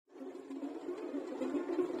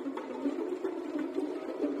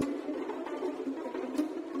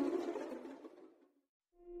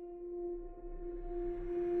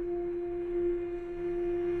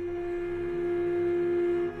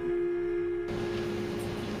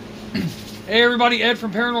Hey everybody, Ed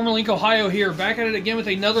from Paranormal Inc. Ohio here, back at it again with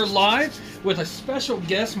another live with a special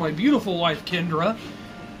guest, my beautiful wife Kendra.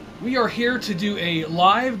 We are here to do a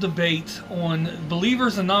live debate on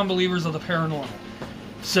believers and non-believers of the paranormal.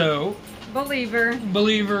 So, believer,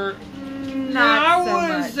 I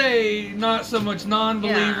wouldn't say not so much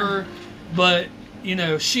non-believer, but you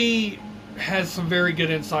know, she has some very good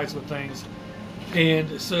insights with things.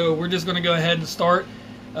 And so we're just going to go ahead and start.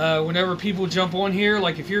 Whenever people jump on here,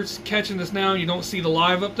 like if you're catching this now and you don't see the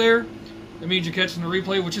live up there, that means you're catching the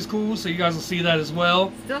replay, which is cool, so you guys will see that as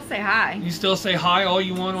well. Still say hi. You still say hi all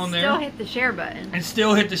you want on there. Still hit the share button. And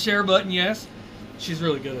still hit the share button, yes. She's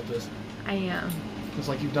really good at this. I am. It's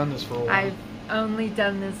like you've done this for a while. I've only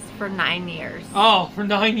done this for 9 years. Oh, for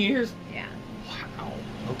 9 years? Yeah. Wow.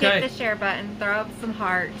 Okay. Hit the share button, throw up some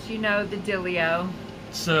hearts, you know the dealio.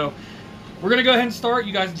 So, we're going to go ahead and start.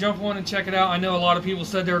 You guys jump on and check it out. I know a lot of people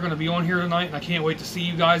said they were going to be on here tonight, and I can't wait to see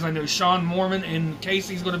you guys. I know Sean Mormon and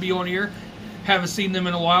Casey's going to be on here. Haven't seen them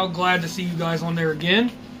in a while. Glad to see you guys on there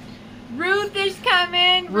again. Ruth is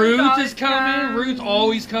coming. Ruth is coming. Ruth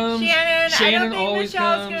always comes. Shannon I don't think always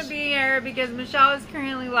Michelle's comes. going to be here because Michelle is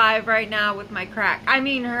currently live right now with my crack. I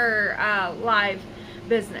mean her live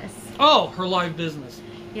business. Oh, her live business.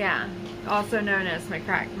 Yeah, also known as my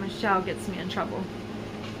crack. Michelle gets me in trouble.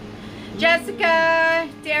 Jessica,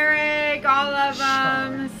 Derek, all of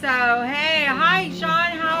them. So, hey, hi,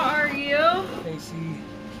 Sean. How are you? Casey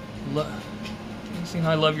and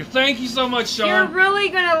I love you. Thank you so much, Sean. You're really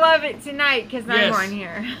going to love it tonight because I'm on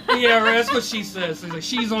here. Yeah, that's what she says.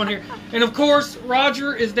 She's on here. And, of course,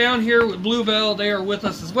 Roger is down here with Bluebell. They are with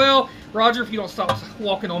us as well. Roger, if you don't stop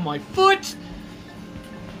walking on my foot.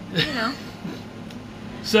 You know.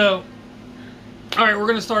 So, all right, we're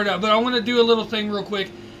going to start out. But I want to do a little thing real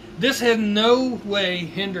quick. This in no way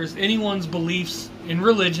hinders anyone's beliefs in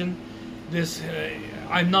religion. This,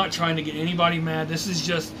 I'm not trying to get anybody mad. This is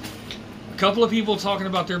just a couple of people talking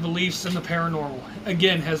about their beliefs in the paranormal.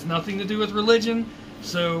 Again, has nothing to do with religion,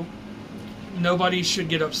 so nobody should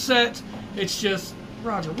get upset. It's just,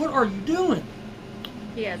 Roger, what are you doing?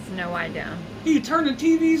 He has no idea. You turning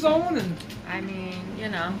TVs on and... I mean, you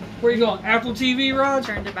know. Where you going? Apple TV, Rod?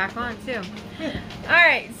 Turned it back on, too.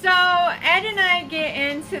 Alright, so Ed and I get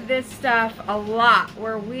into this stuff a lot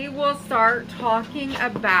where we will start talking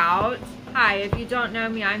about... Hi, if you don't know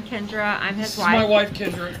me, I'm Kendra. I'm his wife. My wife,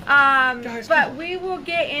 Kendra. Guys, but we will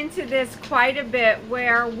get into this quite a bit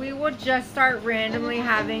where we will just start randomly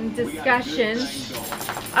having discussions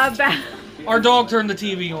about... Our dog turned the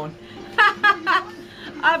TV on.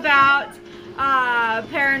 about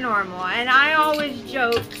paranormal, and I always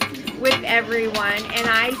joke with everyone and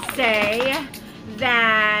I say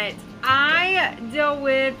that I deal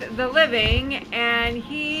with the living and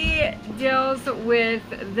he deals with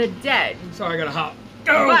the dead. Sorry, I gotta hop.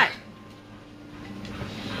 Go!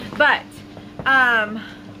 But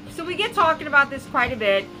so we get talking about this quite a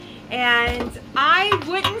bit, and I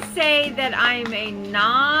wouldn't say that I'm a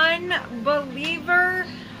non-believer,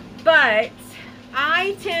 but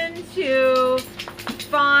I tend to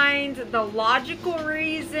find the logical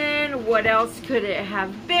reason. What else could it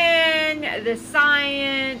have been? The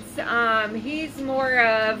science. He's more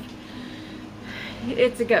of,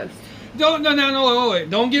 it's a ghost. No, wait.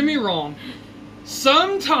 Don't get me wrong.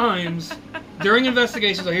 Sometimes during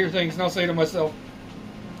investigations I hear things and I'll say to myself,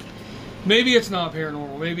 maybe it's not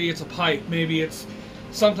paranormal. Maybe it's a pipe. Maybe it's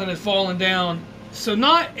something that's fallen down. So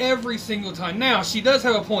not every single time. Now, she does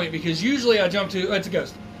have a point because usually I jump to, it's a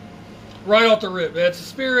ghost. Right off the rip. It's a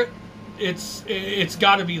spirit. It's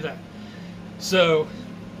got to be that. So,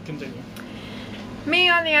 continue. Me,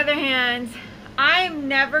 on the other hand, I'm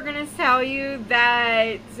never going to tell you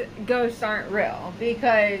that ghosts aren't real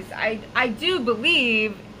because I do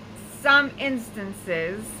believe some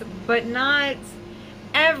instances, but not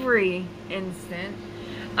every instant.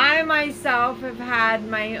 I myself have had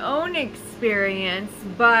my own experience,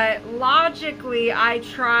 but logically I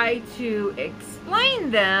try to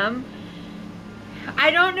explain them.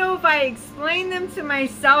 I don't know if I explain them to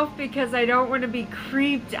myself because I don't want to be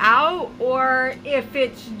creeped out or if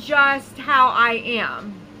it's just how I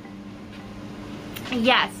am.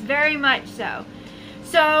 Yes, very much so.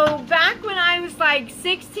 So back when I was like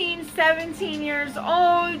 16, 17 years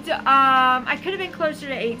old, I could have been closer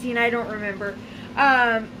to 18, I don't remember.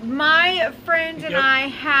 My friend and I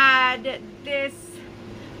had this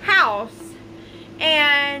house,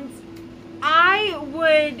 and I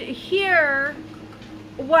would hear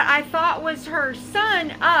what I thought was her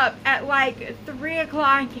son up at like 3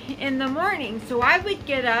 o'clock in the morning. So I would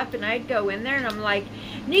get up and I'd go in there and I'm like,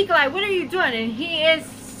 Nikolai, what are you doing? And he is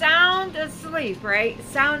sound asleep, right?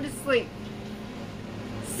 Sound asleep.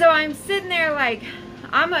 So I'm sitting there like,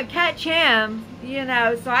 I'm gonna catch him, you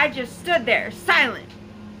know, so I just stood there, silent,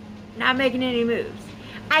 not making any moves.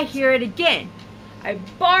 I hear it again. I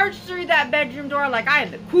barged through that bedroom door like I am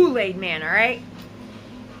the Kool-Aid man, alright?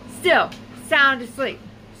 Still, sound asleep.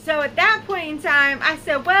 So at that point in time, I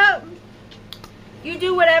said, well, you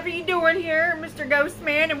do whatever you're doing here, Mr. Ghost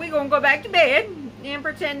Man, and we're gonna go back to bed and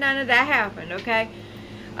pretend none of that happened, okay?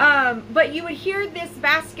 But you would hear this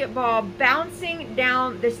basketball bouncing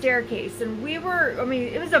down the staircase, and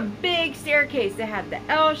it was a big staircase that had the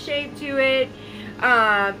L shape to it,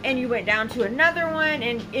 and you went down to another one,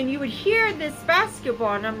 and you would hear this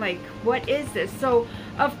basketball, and I'm like, what is this? So,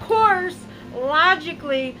 of course,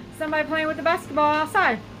 logically, somebody playing with the basketball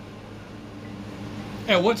outside.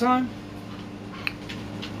 At what time?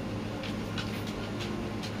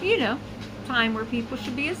 You know, time where people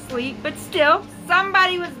should be asleep, but still,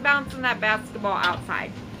 somebody was bouncing that basketball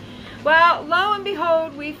outside. Well, lo and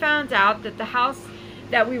behold, we found out that the house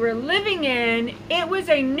that we were living in, it was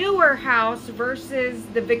a newer house versus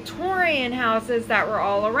the Victorian houses that were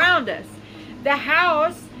all around us. The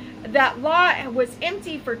house, that lot was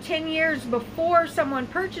empty for 10 years before someone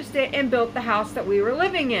purchased it and built the house that we were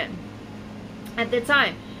living in at the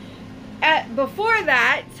time. Before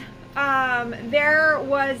that, there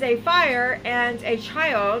was a fire, and a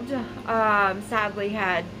child sadly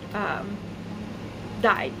had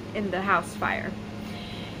died in the house fire.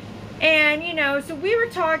 And you know, so we were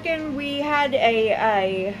talking, we had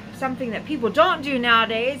a something that people don't do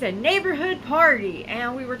nowadays, a neighborhood party,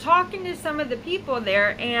 and we were talking to some of the people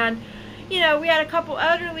there, and you know, we had a couple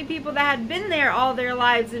elderly people that had been there all their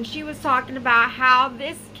lives, and she was talking about how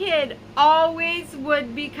this kid always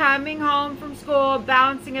would be coming home from school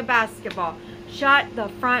bouncing a basketball. Shut the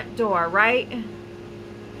front door, right?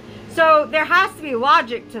 So there has to be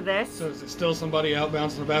logic to this. So is it still somebody out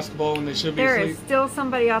bouncing a basketball when they should be There asleep? is still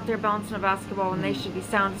somebody out there bouncing a basketball when they should be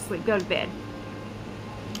sound asleep. Go to bed.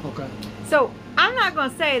 Okay. So I'm not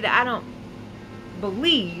going to say that I don't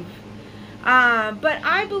believe, but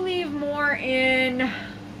I believe more in,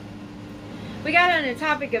 we got on the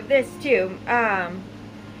topic of this too, a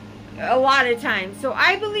lot of times. So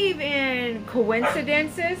I believe in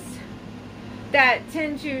coincidences that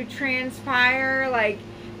tend to transpire, like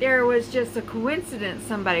there was just a coincidence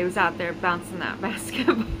somebody was out there bouncing that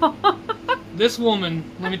basketball. This woman,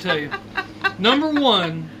 let me tell you, number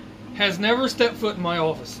one, has never stepped foot in my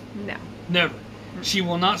office. No. Never. She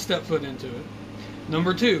will not step foot into it.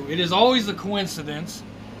 Number two, it is always a coincidence.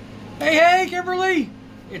 Hey, Kimberly!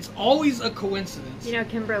 It's always a coincidence. You know,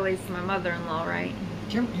 Kimberly's my mother-in-law, right?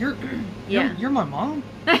 You're Yeah. you're my mom?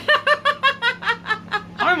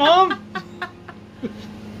 Hi, Mom!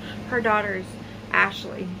 Her daughter's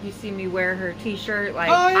Ashley. You see me wear her t-shirt, like,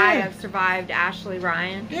 Oh, yeah. I have survived Ashley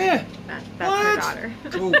Ryan. Yeah. That's her daughter.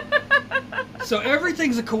 Cool. So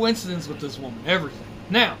everything's a coincidence with this woman. Everything.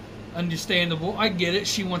 Now, understandable. I get it.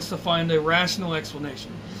 She wants to find a rational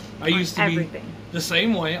explanation. I used to be the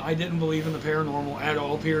same way. I didn't believe in the paranormal at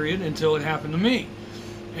all, period, until it happened to me.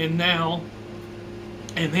 And now,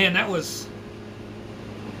 and man, that was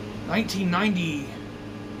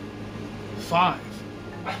 1995,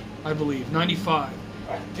 I believe. 95.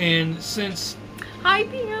 And since... Hi,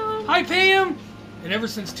 Pam. Hi, Pam! And ever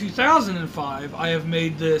since 2005, I have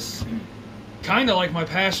made this kind of like my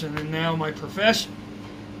passion and now my profession.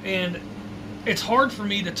 And it's hard for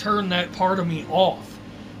me to turn that part of me off.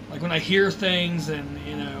 Like when I hear things and,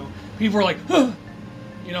 you know, people are like, huh!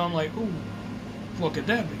 You know, I'm like, ooh, what could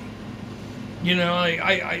that be? You know,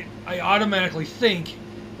 I automatically think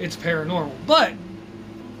it's paranormal. But...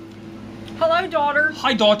 Hello, daughter.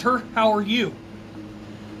 Hi, daughter. How are you?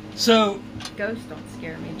 So... Ghosts don't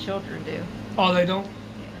scare me. Children do. Oh, they don't? Yeah.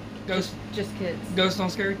 Ghosts? Just kids. Ghosts don't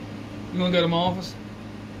scare you? You want to go to my office?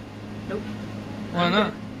 Nope. Why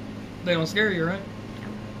not? They don't scare you, right?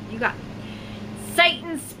 You got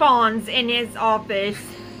Satan spawns in his office.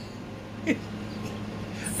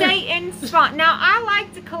 Satan spawn. Now, I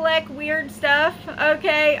like to collect weird stuff,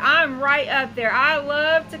 okay? I'm right up there. I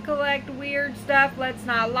love to collect weird stuff, let's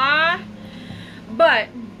not lie. But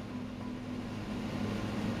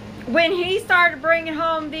when he started bringing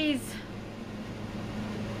home these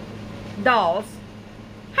dolls,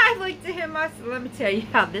 I looked at him, I said, let me tell you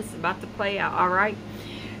how this is about to play out, alright?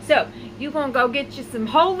 So, you're going to go get you some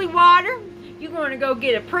holy water. You're going to go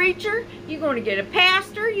get a preacher. You're going to get a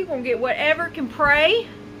pastor. You're going to get whatever can pray.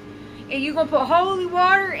 And you're going to put holy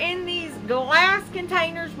water in these glass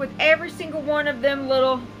containers with every single one of them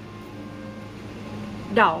little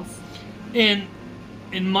dolls. And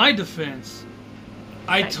in my defense,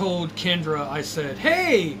 I told Kendra, I said,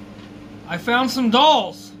 hey, I found some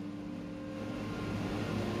dolls.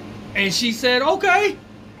 And she said, okay.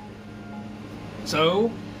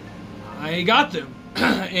 So, I got them.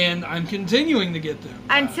 And I'm continuing to get them.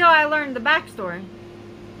 Until I learned the backstory.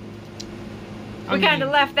 We kind of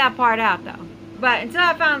left that part out, though. But until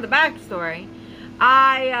I found the backstory,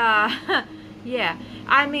 yeah.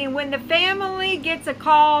 I mean, when the family gets a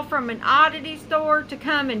call from an oddity store to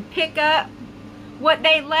come and pick up what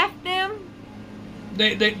they left them.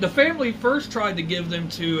 The family first tried to give them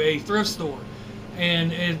to a thrift store.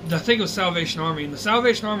 And I think it was Salvation Army. And the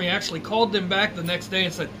Salvation Army actually called them back the next day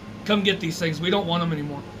and said, come get these things. We don't want them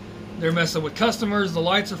anymore. They're messing with customers. The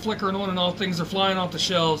lights are flickering on and all. Things are flying off the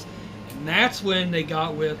shelves. And that's when they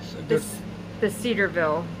got with the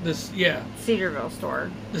Cedarville. Cedarville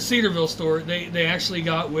store. The Cedarville store. They actually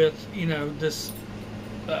got with, this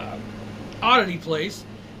oddity place.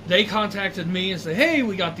 They contacted me and said, hey,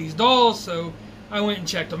 we got these dolls. So I went and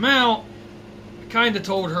checked them out. Kind of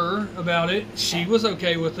told her about it. She was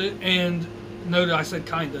okay with it. And noted I said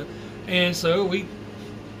kind of. And so we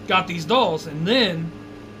got these dolls. And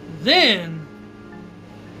then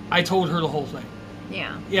I told her the whole thing.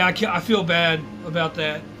 Yeah. Yeah, I feel bad about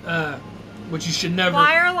that. Which you should never...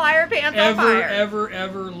 Liar, liar, pants on fire.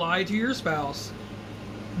 Ever lie to your spouse.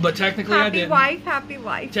 But technically I didn't. Happy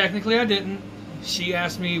wife. Technically I didn't. She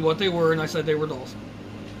asked me what they were, and I said they were dolls.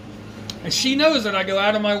 And she knows that I go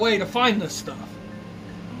out of my way to find this stuff.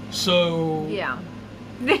 So... Yeah.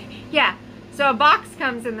 Yeah. So a box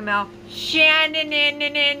comes in the mail. Shannon.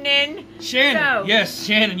 Shannon. Yes,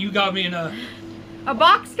 Shannon, you got me in a... A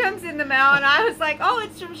box comes in the mail, and I was like, oh,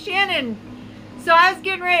 it's from Shannon. So I was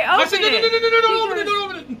getting ready to open it. I said, no, don't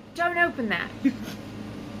open it. Don't open that.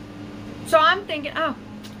 So I'm thinking, oh,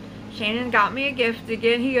 Shannon got me a gift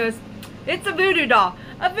again. He goes, it's a voodoo doll.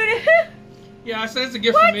 A voodoo... Yeah, I said it's a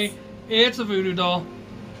gift for me. It's a voodoo doll.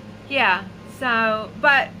 Yeah, so,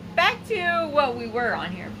 but back to what we were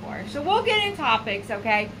on here for. So we'll get in topics,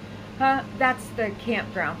 okay? That's the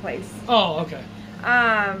campground place. Oh, okay.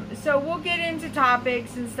 So we'll get into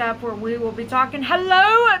topics and stuff where we will be talking.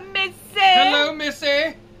 Hello, Missy. Hello,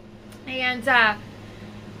 Missy. And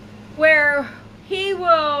where he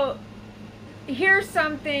will hear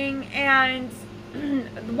something, and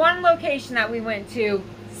one location that we went to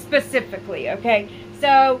specifically, okay?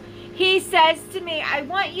 So he says to me, I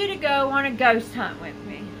want you to go on a ghost hunt with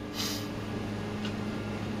me.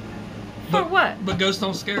 For what? But ghosts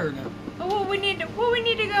don't scare her now. Well, we need to go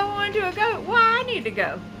on to a ghost. Well, I need to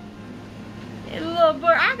go. Little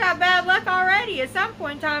boy, I got bad luck already. At some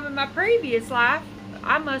point in time in my previous life,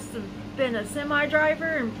 I must have been a semi driver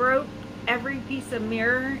and broke every piece of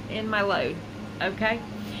mirror in my load. Okay?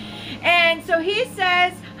 And so he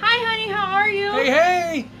says, hi honey, how are you?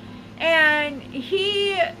 Hey! And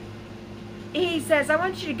he says, I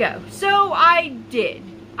want you to go. So I did.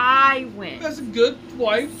 I went. That's a good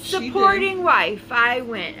wife. Supporting wife. I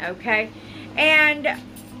went, okay? And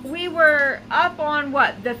we were up on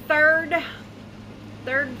what? The third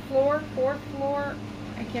floor? Fourth floor?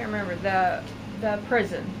 I can't remember. The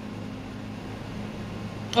prison.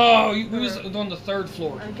 Oh, we was on the third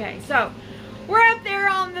floor. Okay, so we're up there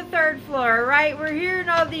on the third floor, right? We're hearing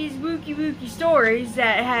all these wookie stories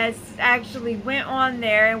that has actually went on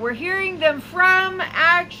there, and we're hearing them from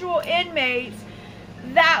actual inmates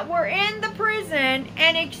that were in the prison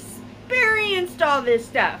and experienced all this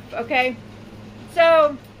stuff, okay?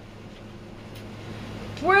 So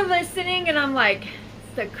we're listening, and I'm like,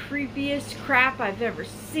 it's the creepiest crap I've ever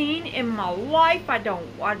seen in my life. I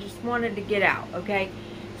just wanted to get out, okay?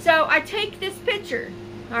 So I take this picture,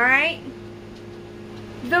 all right?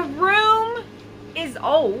 The room is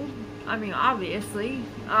old. I mean, obviously.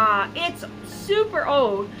 It's super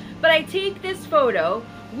old. But I take this photo.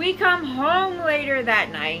 We come home later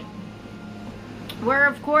that night. We're,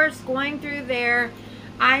 of course, going through there.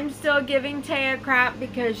 I'm still giving Taya crap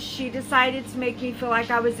because she decided to make me feel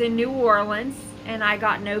like I was in New Orleans. And I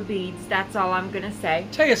got no beads. That's all I'm going to say.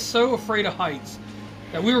 Taya's so afraid of heights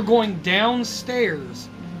that we were going downstairs.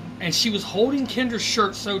 And she was holding Kendra's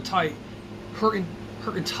shirt so tight. Her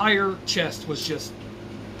entire chest was just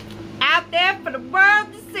out there for the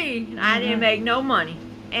world to see. And I didn't make no money.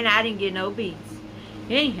 And I didn't get no beads.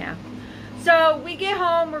 Anyhow. So we get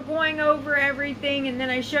home. We're going over everything. And then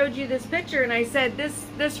I showed you this picture. And I said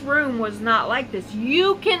this room was not like this.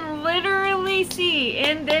 You can literally see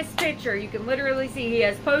in this picture. You can literally see. He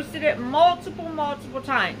has posted it multiple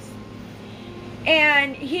times.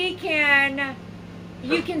 And you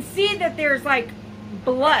can see that there's like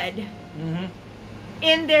blood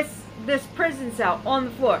in this prison cell on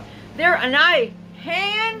the floor. And I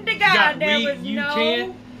hand to God,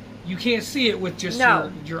 you can't see it with just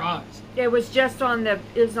your eyes. It was just on the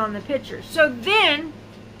picture. So then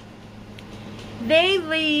They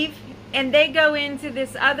leave and they go into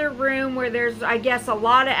this other room where there's, I guess, a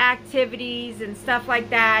lot of activities and stuff like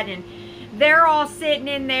that, and they're all sitting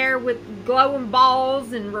in there with glowing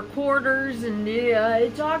balls and recorders and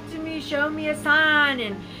talk to me, show me a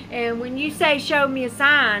sign, and when you say show me a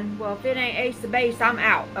sign, well, if it ain't Ace of Base, I'm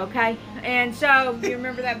out, okay? And so, do you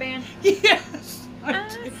remember that band? Yes,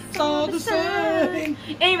 I saw the sign.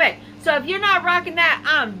 Anyway, so if you're not rocking that,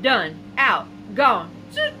 I'm done, out, gone.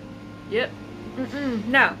 Yep.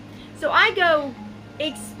 No. So I go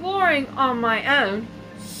exploring on my own.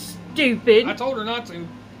 Stupid. I told her not to.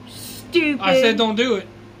 Stupid. I said don't do it.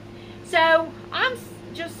 So I'm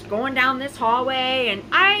just going down this hallway, and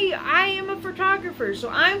I am a photographer, so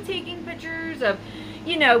I'm taking pictures of,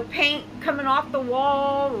 you know, paint coming off the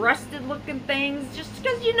wall, rusted looking things, just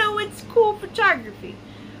because, you know, it's cool photography.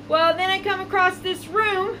 Well, then I come across this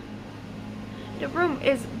room. The room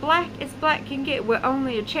is black as black can get with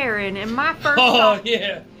only a chair in, and my first thought,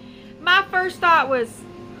 yeah. My first thought was,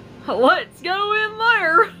 let's go in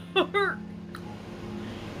there.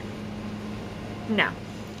 No.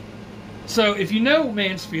 So if you know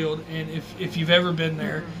Mansfield, and if you've ever been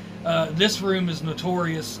there, this room is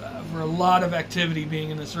notorious for a lot of activity being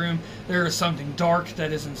in this room. There is something dark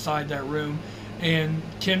that is inside that room, and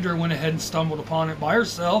Kendra went ahead and stumbled upon it by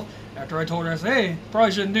herself. After I told her, I said, hey,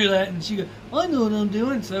 probably shouldn't do that. And she goes, I know what I'm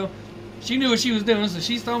doing. So she knew what she was doing, so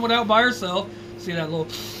she stumbled out by herself. See that little,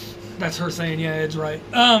 that's her saying, yeah, Ed's right.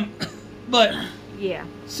 But, yeah.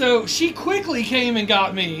 So she quickly came and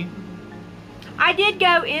got me. I did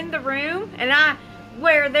go in the room, and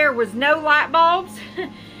where there was no light bulbs,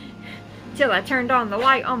 till I turned on the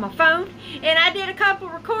light on my phone. And I did a couple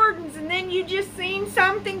recordings, and then you just seen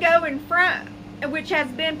something go in front, which has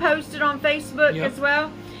been posted on Facebook as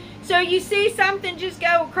well. So you see something just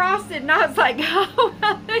go across it, and I was like,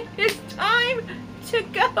 oh, it's time to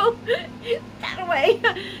go that way.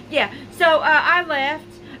 Yeah, so I left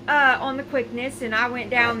on the quickness, and I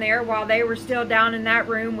went down there while they were still down in that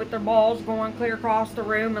room with their balls going clear across the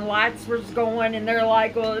room, and lights was going, and they're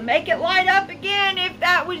like, well, make it light up again if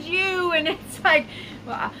that was you. And it's like,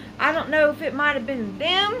 well, I don't know if it might have been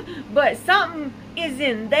them, but something is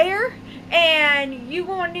in there, and you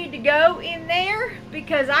gonna need to go in there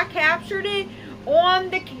because I captured it on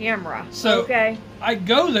the camera. So okay, I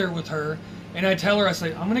go there with her, and I tell her, I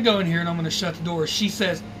say, I'm gonna go in here and I'm gonna shut the door. She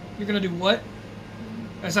says, you're gonna do what?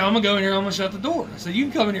 I said, I'm gonna go in here and I'm gonna shut the door. I said, you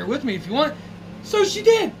can come in here with me if you want. So she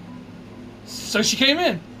did. So she came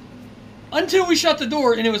in. Until we shut the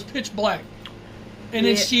door and it was pitch black. And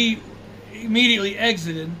then she immediately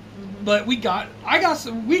exited. Mm-hmm. But we got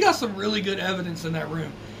some really good evidence in that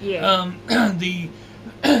room. Yeah.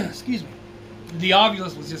 Excuse me. The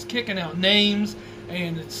Ovilus was just kicking out names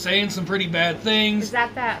and saying some pretty bad things. Is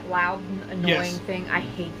that loud, annoying thing? I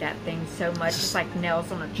hate that thing so much. It's like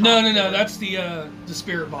nails on a chalkboard. No. That's the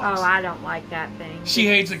spirit box. Oh, I don't like that thing. She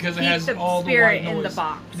hates it because it has all the white noise. In the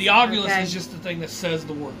box. The Ovilus is just the thing that says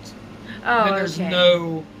the words. Oh, and there's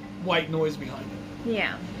no white noise behind it.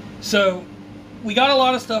 Yeah. So we got a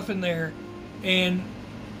lot of stuff in there, and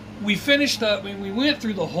we finished up, and we went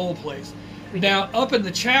through the whole place. Now, up in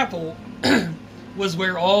the chapel was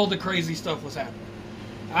where all the crazy stuff was happening.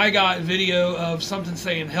 I got video of something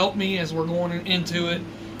saying, help me, as we're going into it.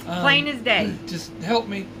 Plain as day. Just help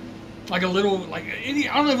me. Like a little, I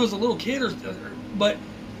don't know if it was a little kid but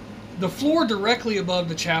the floor directly above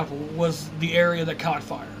the chapel was the area that caught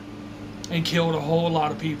fire and killed a whole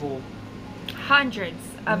lot of people. Hundreds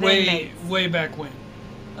of inmates. Way back when.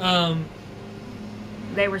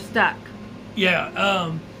 They were stuck.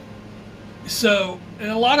 Yeah. So, and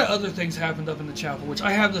a lot of other things happened up in the chapel, which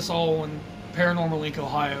I have this all on Paranormal Link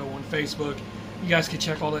Ohio on Facebook. You guys can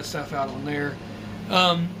check all that stuff out on there.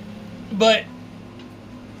 But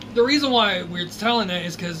the reason why we're telling that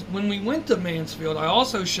is because when we went to Mansfield, I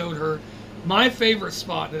also showed her my favorite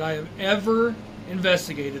spot that I have ever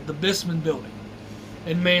investigated, the Bisman Building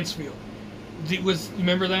in Mansfield. You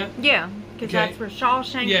remember that? Yeah, because that's where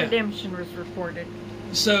Shawshank Redemption was reported.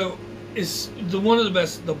 So it's one of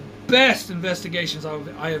the best investigations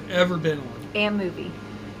I have ever been on. And movie.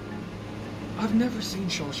 I've never seen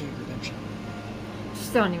Shawshank Redemption.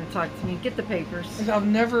 Just don't even talk to me. Get the papers. I've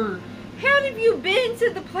never... How have you been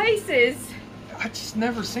to the places? I just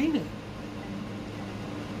never seen it.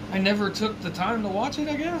 I never took the time to watch it,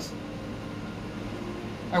 I guess.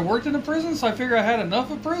 I worked in a prison, so I figure I had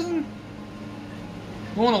enough of prison.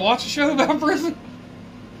 You want to watch a show about prison?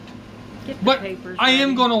 Get the papers. I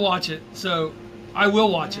am going to watch it, so I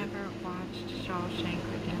will watch it. I've never watched Shawshank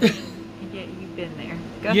Redemption, and yet you've been there.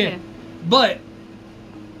 Go ahead. But,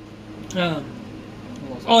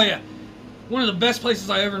 one of the best places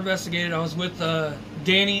I ever investigated. I was with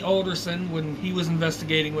Danny Alderson when he was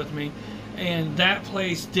investigating with me, and that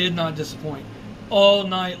place did not disappoint. All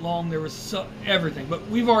night long there was everything, but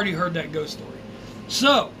we've already heard that ghost story.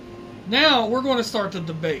 So now we're going to start the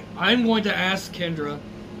debate. I'm going to ask Kendra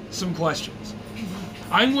some questions.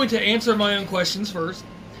 I'm going to answer my own questions first,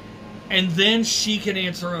 and then she can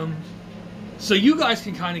answer them, so you guys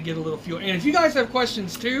can kind of get a little feel. And if you guys have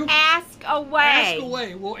questions too, ask away. Ask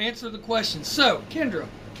away. We'll answer the questions. So, Kendra.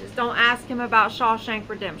 Just don't ask him about Shawshank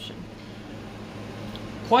Redemption.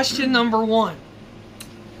 Question number 1.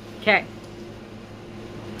 Okay.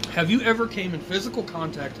 Have you ever came in physical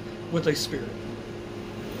contact with a spirit?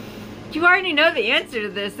 You already know the answer to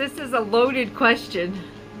this. This is a loaded question.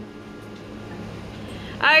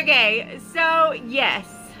 Okay, so yes.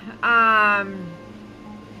 I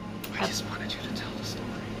just wanted you to tell the story.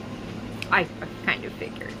 I kind of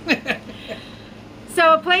figured.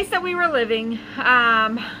 So a place that we were living,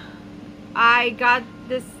 I got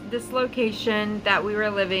this location that we were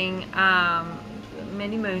living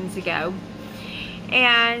many moons ago.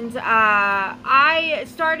 And I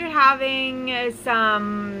started having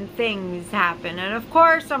some things happen. And of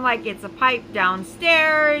course, I'm like, it's a pipe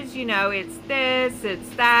downstairs. You know, it's this, it's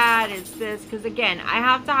that, it's this. Because again, I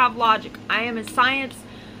have to have logic. I am a science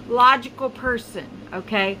logical person,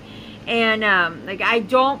 okay? And like, I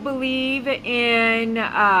don't believe in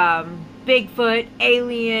Bigfoot,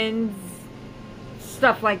 aliens,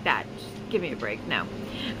 stuff like that. Just give me a break now.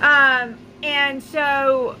 And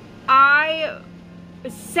so I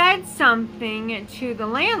said something to the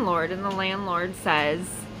landlord, and the landlord says,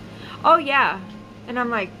 oh yeah. And I'm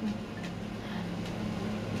like,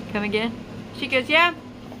 come again? She goes, yeah.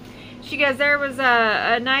 She goes, there was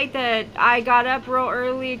a night that I got up real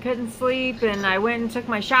early, couldn't sleep, and I went and took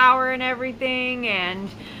my shower and everything, and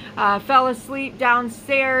fell asleep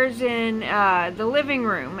downstairs in the living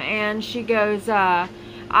room. And she goes, I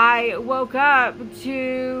woke up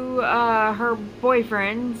to her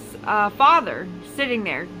boyfriend's father sitting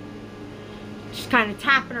there, just kind of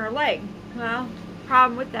tapping her leg. Well,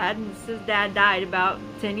 problem with that is his dad died about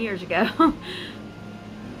 10 years ago.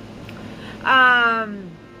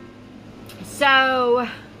 So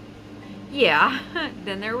yeah,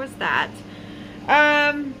 then there was that.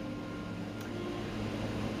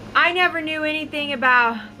 I never knew anything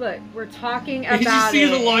about, look, we're talking about Did you see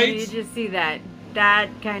the lights? You just see that. That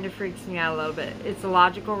kind of freaks me out a little bit. It's a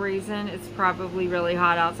logical reason. It's probably really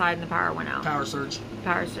hot outside and the power went out. Power surge.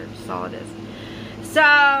 Power surge, that's all it is. So,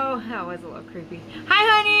 that was a little creepy.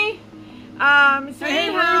 Hi, honey. So hey,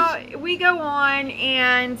 anyhow, we go on,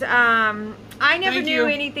 and I never knew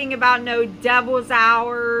anything about no devil's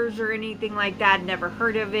hours or anything like that. Never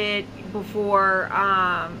heard of it before.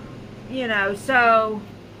 You know, so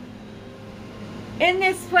in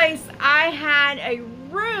this place, I had a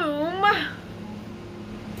room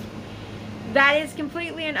that is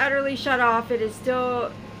completely and utterly shut off. It is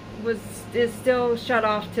still shut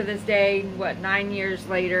off to this day. What, 9 years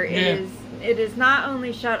later? Yeah. It is not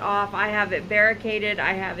only shut off. I have it barricaded.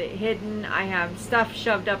 I have it hidden. I have stuff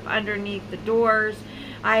shoved up underneath the doors.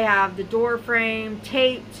 I have the door frame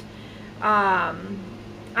taped. I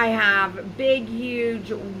have big,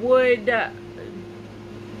 huge wood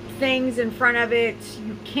things in front of it.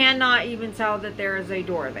 You cannot even tell that there is a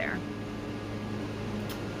door there.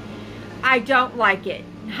 I don't like it.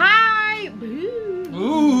 Hi! Boo.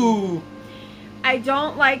 Ooh. I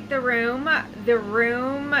don't like the room. The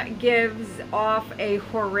room gives off a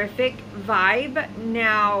horrific vibe.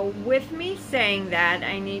 Now, with me saying that,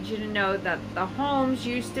 I need you to know that the homes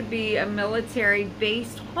used to be a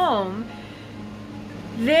military-based home.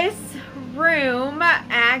 This room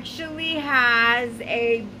actually has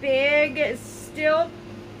a big steel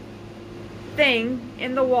thing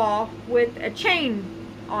in the wall with a chain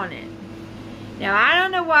on it. Now, I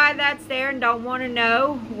don't know why that's there and don't want to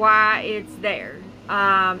know why it's there.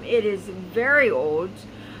 It is very old.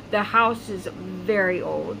 The house is very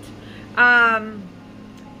old.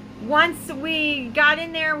 Once we got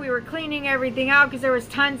in there, we were cleaning everything out because there was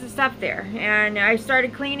tons of stuff there. And I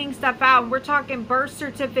started cleaning stuff out. And we're talking birth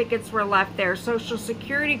certificates were left there. Social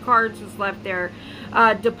security cards was left there.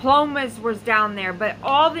 Diplomas was down there. But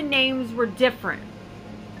all the names were different.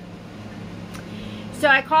 So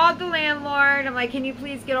I called the landlord. I'm like, can you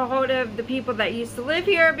please get a hold of the people that used to live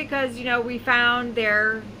here? Because, you know, we found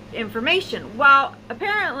their information. Well,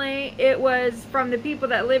 apparently it was from the people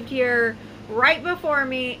that lived here right before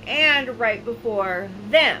me and right before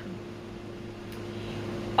them.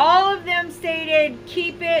 All of them stated,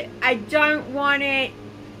 keep it. I don't want it.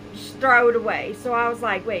 Just throw it away. So I was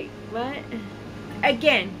like, wait, what?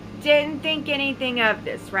 Again, didn't think anything of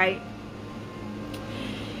this, right?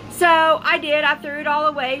 So I did. I threw it all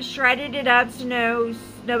away, shredded it up so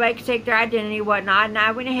nobody could take their identity and whatnot, and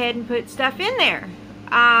I went ahead and put stuff in there.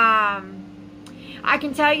 I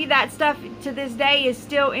can tell you that stuff to this day is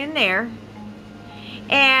still in there,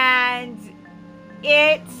 and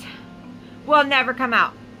it will never come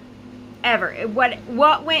out, ever.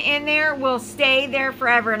 What went in there will stay there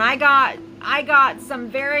forever. And I got some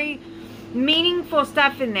very meaningful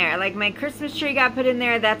stuff in there. Like my Christmas tree got put in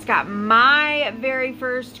there. That's got my very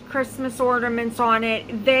first Christmas ornaments on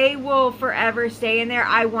it. They will forever stay in there.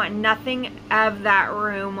 I want nothing of that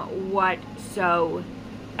room whatsoever.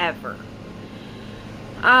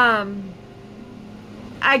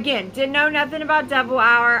 Again, didn't know nothing about Devil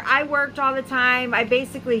Hour. I worked all the time. I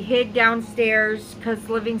basically hid downstairs because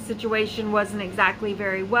the living situation wasn't exactly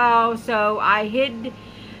very well. So I hid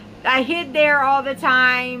there all the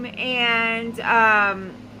time, and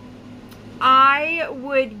I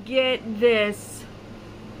would get this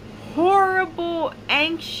horrible,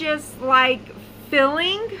 anxious like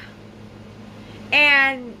feeling,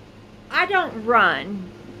 and I don't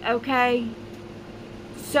run, okay?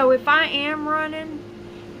 So if I am running,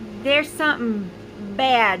 there's something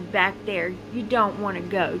bad back there. You don't want to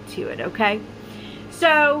go to it, okay?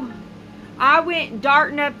 So I went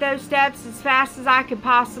darting up those steps as fast as I could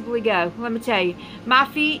possibly go. Let me tell you, my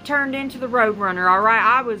feet turned into the road runner, all right?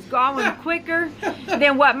 I was going quicker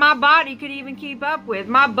than what my body could even keep up with.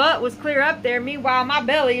 My butt was clear up there. Meanwhile, my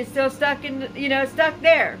belly is still stuck in, stuck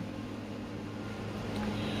there.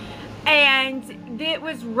 And it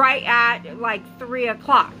was right at like 3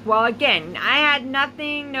 o'clock. Well, again, I had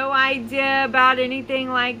no idea about anything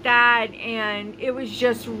like that, and it was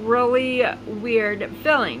just really weird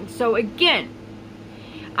feeling. So again,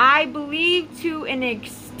 I believe to an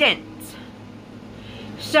extent.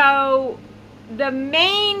 So the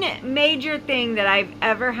major thing that I've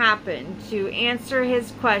ever happened, to answer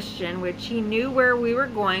his question, which he knew where we were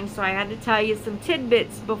going, so I had to tell you some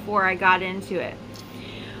tidbits before I got into it.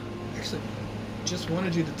 Actually, just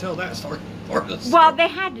wanted you to tell that story part of the story. Well, they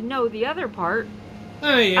had to know the other part.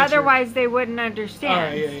 Oh, yeah, otherwise, sure. they wouldn't understand. All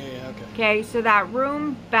right, yeah, okay. Okay, so that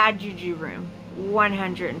room, bad juju room,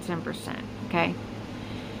 110%. Okay.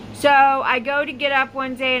 So I go to get up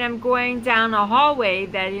one day, and I'm going down a hallway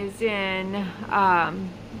that is in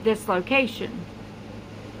this location,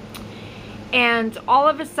 and all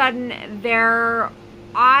of a sudden,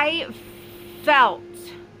 I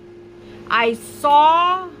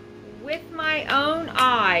saw with my own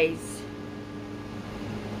eyes,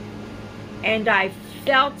 and I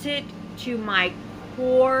felt it to my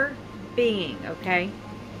core being, okay?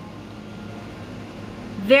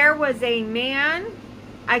 There was a man,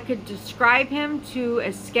 I could describe him to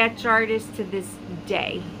a sketch artist to this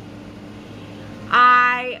day.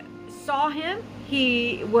 I saw him.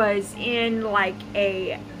 He was in like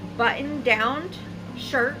a button-down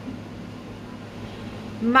shirt.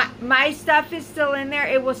 My stuff is still in there.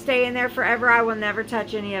 It will stay in there forever. I will never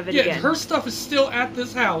touch any of it again. Her stuff is still at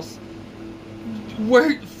this house.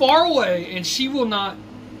 We're far away, and she will not.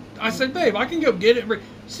 I said, babe, I can go get it.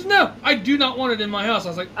 She said, no, I do not want it in my house. I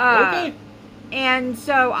was like, okay. And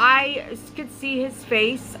so I could see his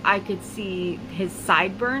face. I could see his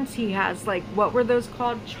sideburns. He has, like, what were those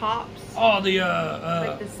called? Chops? Oh,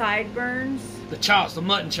 like the sideburns. The chops, the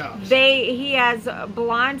mutton chops. He has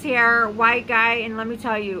blonde hair, white guy, and let me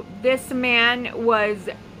tell you, this man was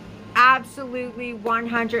absolutely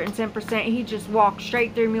 110%. He just walked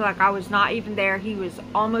straight through me like I was not even there. He was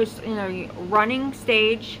almost in a running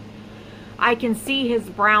stage. I can see his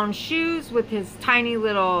brown shoes with his tiny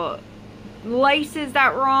little laces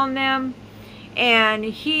that were on them, and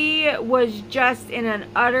he was just in an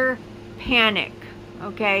utter panic.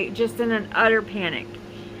 Okay, just in an utter panic.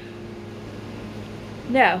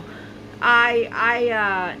 No,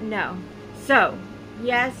 no. So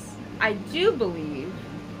yes, I do believe,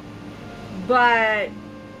 but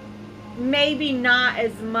maybe not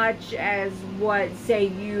as much as what, say,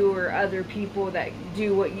 you or other people that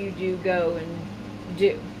do what you do go and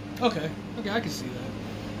do. Okay, I can see that.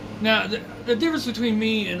 Now, the difference between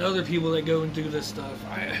me and other people that go and do this stuff,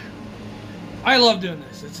 I love doing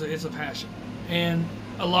this. It's a passion. And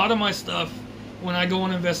a lot of my stuff, when I go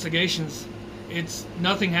on investigations,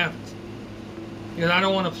 nothing happens. Because I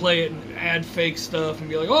don't want to play it and add fake stuff and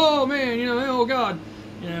be like, oh man, oh God.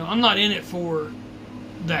 I'm not in it for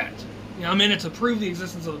that. I'm in it to prove the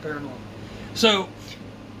existence of the paranormal. So,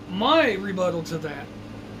 my rebuttal to that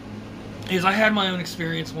is I had my own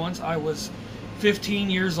experience once. I was 15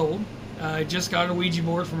 years old. I just got a Ouija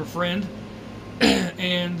board from a friend,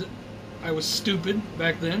 and I was stupid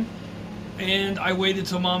back then. And I waited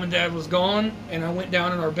till Mom and Dad was gone, and I went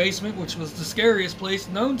down in our basement, which was the scariest place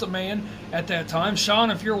known to man at that time. Sean,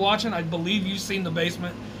 if you're watching, I believe you've seen the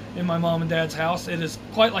basement in my mom and dad's house. It is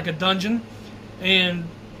quite like a dungeon. And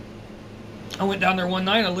I went down there one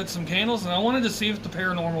night, I lit some candles, and I wanted to see if the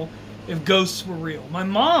paranormal, if ghosts were real. My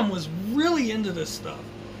mom was really into this stuff,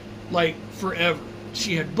 like forever.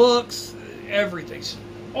 She had books, everything,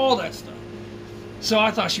 all that stuff. So I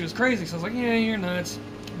thought she was crazy, so I was like, yeah, you're nuts.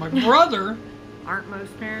 My brother... Aren't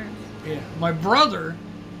most parents? Yeah. My brother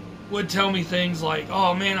would tell me things like,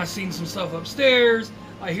 oh man, I seen some stuff upstairs.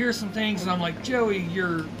 I hear some things, and I'm like, Joey,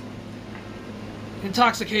 you're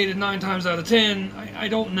intoxicated 9 times out of 10. I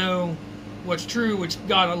don't know what's true, which,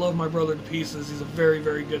 God, I love my brother to pieces. He's a very,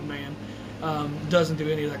 very good man. Doesn't do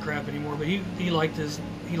any of that crap anymore, but he liked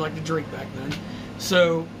to drink back then.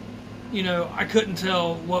 So, you know, I couldn't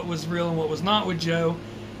tell what was real and what was not with Joe.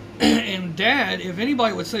 And Dad, if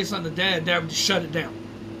anybody would say something to Dad would just shut it down.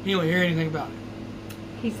 He wouldn't hear anything about it.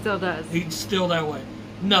 He still does. He's still that way.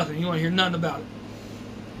 Nothing. You want to hear nothing about it.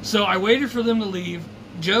 So I waited for them to leave.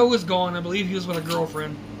 Joe was gone. I believe he was with a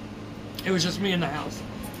girlfriend. It was just me in the house.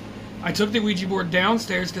 I took the Ouija board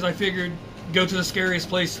downstairs because I figured go to the scariest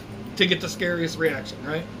place to get the scariest reaction,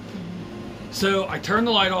 right? So I turned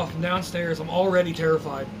the light off downstairs. I'm already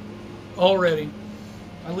terrified. Already.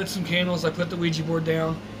 I lit some candles. I put the Ouija board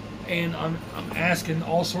down. And I'm asking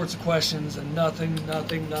all sorts of questions and nothing.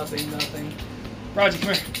 Roger,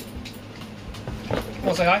 come here. You want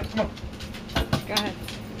to say hi? Come on. Go ahead.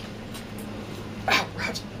 Ow,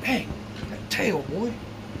 Roger. Hey, that tail, boy.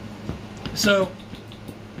 So,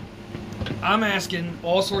 I'm asking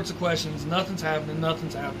all sorts of questions. Nothing's happening.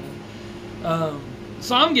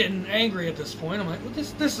 So I'm getting angry at this point. I'm like, well,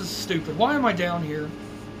 this is stupid. Why am I down here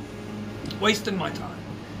wasting my time?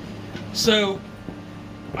 So,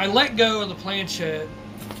 I let go of the planchette,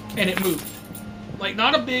 and it moved. Like,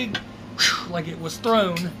 not a big, like it was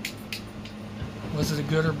thrown. Was it a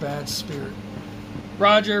good or bad spirit?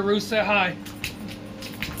 Roger, Ruth, say hi.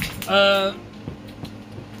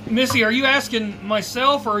 Missy, are you asking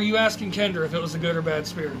myself, or are you asking Kendra if it was a good or bad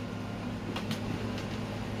spirit?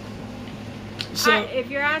 So, If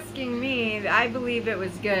you're asking me, I believe it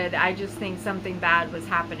was good. I just think something bad was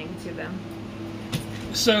happening to them.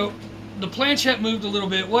 So, the planchette moved a little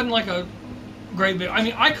bit. It wasn't like a great bit. I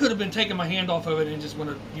mean, I could have been taking my hand off of it and just would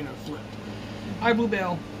have, flipped. Hi,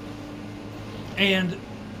 Bluebell. And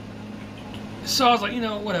so I was like,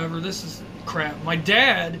 whatever. This is crap. My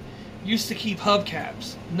dad used to keep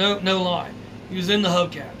hubcaps. No lie. He was in the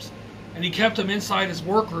hubcaps. And he kept them inside his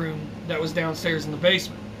workroom that was downstairs in the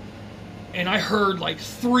basement. And I heard like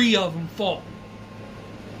 3 of them fall.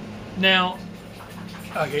 Now,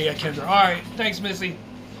 okay, yeah, Kendra. All right, thanks, Missy.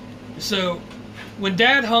 So, when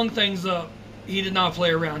Dad hung things up, he did not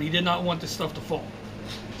play around. He did not want this stuff to fall.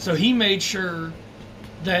 So he made sure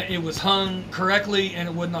that it was hung correctly and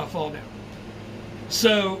it would not fall down.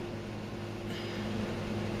 So,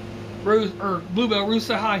 Bluebell, Ruth,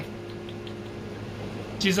 say hi.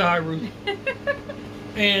 She said hi, Ruth.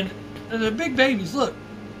 And the big babies, look.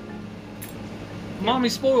 Mommy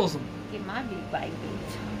spoils them. Get my big babies.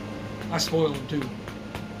 I spoil them too,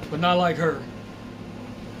 but not like her.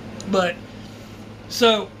 But,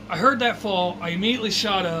 so, I heard that fall. I immediately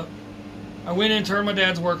shot up. I went in, turned my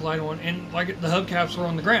dad's work light on, and like the hubcaps were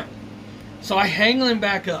on the ground. So I hang them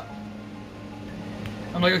back up.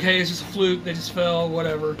 I'm like, okay, it's just a fluke. They just fell,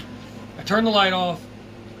 whatever. I turn the light off.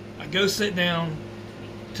 I go sit down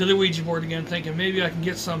to the Ouija board again, thinking maybe I can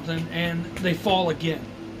get something, and they fall again.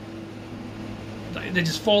 They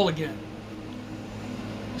just fall again.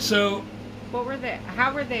 So... What were they?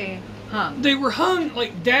 How were they hung? They were hung,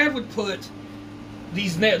 like, Dad would put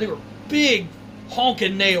these nails. They were big,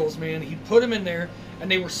 honking nails, man. He'd put them in there,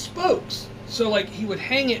 and they were spokes. So, like, he would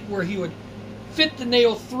hang it where he would fit the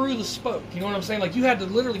nail through the spoke. You know what I'm saying? Like, you had to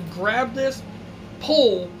literally grab this,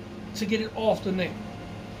 pull, to get it off the nail.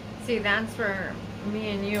 See, that's where me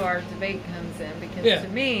and you, our debate comes in. Because to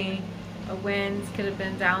me, a wind could have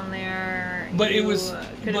been down there. But it was...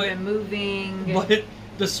 Could have been moving. But...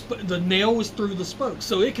 The nail was through the spokes,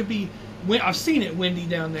 so it could be. I've seen it windy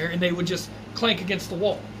down there, and they would just clank against the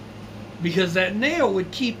wall because that nail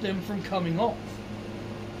would keep them from coming off.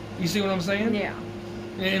 You see what I'm saying? Yeah.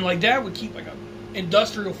 And like Dad would keep like a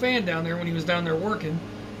industrial fan down there when he was down there working,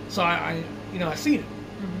 so I seen it.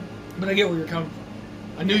 Mm-hmm. But I get where you're coming from.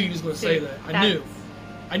 I knew you was going to say that.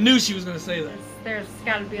 I knew she was going to say that. There's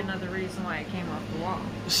got to be another reason why it came off the wall.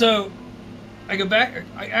 So. I go back,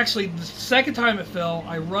 the second time it fell,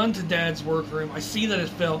 I run to Dad's workroom. I see that it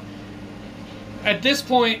fell. At this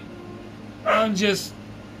point, I'm just,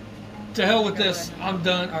 to hell with this, I'm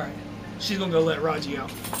done. All right. she's gonna go let Raji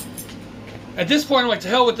out. At this point, I'm like, to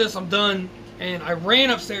hell with this, I'm done. And I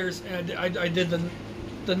ran upstairs, and I did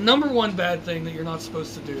the number one bad thing that you're not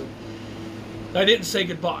supposed to do. I didn't say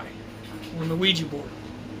goodbye on the Ouija board.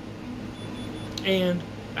 And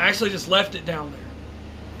I actually just left it down there.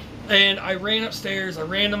 And I ran upstairs, I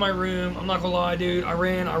ran to my room. I'm not gonna lie, dude.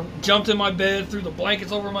 I jumped in my bed, threw the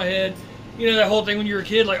blankets over my head. You know that whole thing when you were a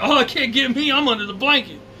kid, like, oh, it can't get me, I'm under the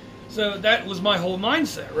blanket. So that was my whole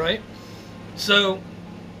mindset, right? So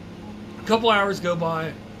a couple hours go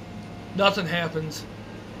by, nothing happens.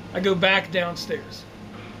 I go back downstairs.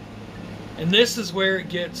 And this is where it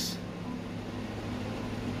gets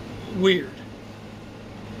weird.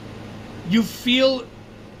 You feel,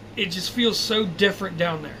 it just feels so different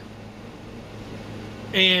down there.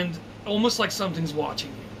 And almost like something's watching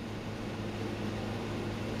you.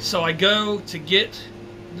 So I go to get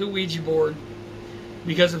the Ouija board,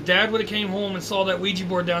 because if Dad would have came home and saw that Ouija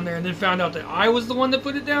board down there and then found out that I was the one that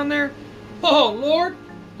put it down there, oh Lord,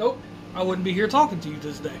 nope, I wouldn't be here talking to you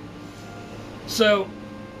this day. So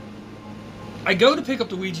I go to pick up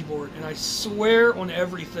the Ouija board, and I swear on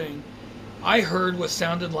everything, I heard what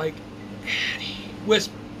sounded like Eddie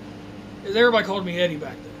whisper. Everybody called me Eddie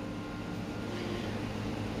back then.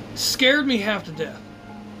 Scared me half to death.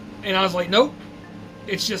 And I was like, nope,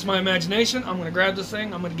 it's just my imagination. I'm going to grab this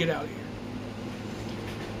thing. I'm going to get out of here.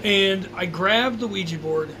 And I grabbed the Ouija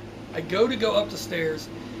board. I go up the stairs.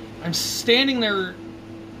 I'm standing there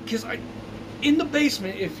because in the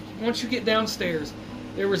basement, once you get downstairs,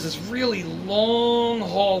 there was this really long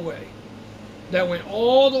hallway that went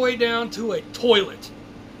all the way down to a toilet.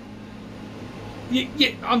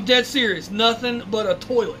 Yeah, I'm dead serious. Nothing but a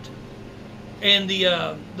toilet. And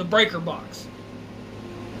the breaker box.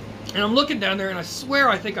 And I'm looking down there, and I swear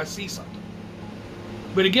I think I see something.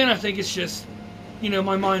 But again, I think it's just,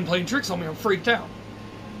 my mind playing tricks on me. I'm freaked out.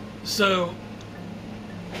 So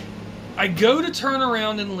I go to turn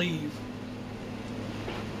around and leave,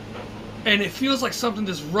 and it feels like something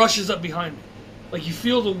just rushes up behind me. Like you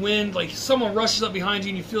feel the wind, like someone rushes up behind you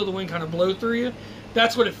and you feel the wind kind of blow through you.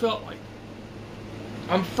 That's what it felt like.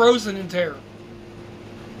 I'm frozen in terror.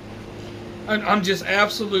 I'm just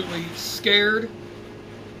absolutely scared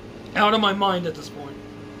out of my mind at this point.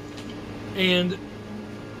 And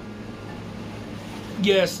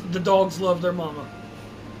yes, the dogs love their mama.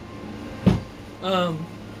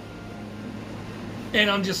 And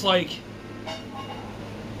I'm just like,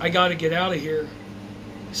 I gotta get out of here.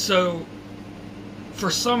 So for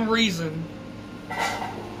some reason,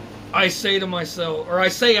 I say to myself, or I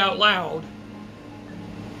say out loud,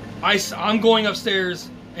 I'm going upstairs,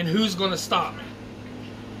 and who's going to stop me?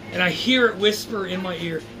 And I hear it whisper in my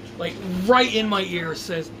ear, like right in my ear,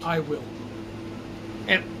 says, I will.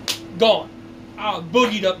 And gone. I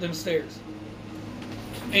boogied up them stairs.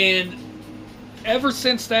 And ever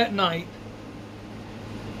since that night,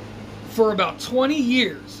 for about 20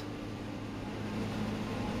 years,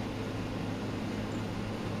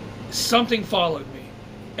 something followed me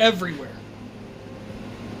everywhere.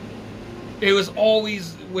 It was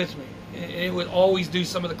always with me. It would always do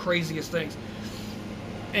some of the craziest things,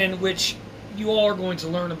 and which you all are going to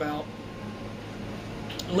learn about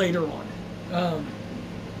later on.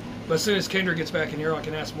 But as soon as Kendra gets back in here, I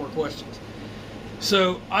can ask more questions.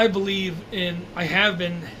 So I believe I have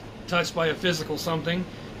been touched by a physical something.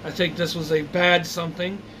 I think this was a bad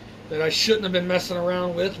something that I shouldn't have been messing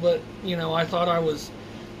around with, but I thought I was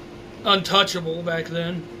untouchable back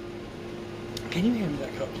then. Can you hand me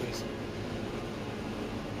that cup, please?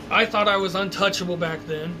 I thought I was untouchable back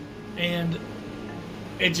then, and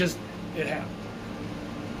it happened.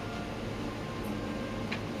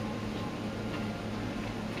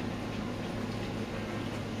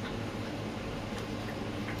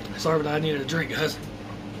 Sorry, but I needed a drink, guys.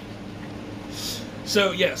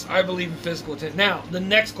 So, yes, I believe in physical attention. Now, the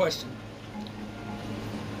next question.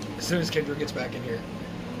 As soon as Kendra gets back in here.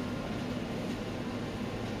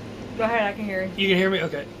 Go ahead, I can hear you. You can hear me?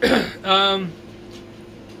 Okay.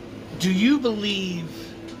 Do you believe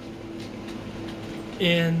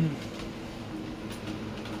in...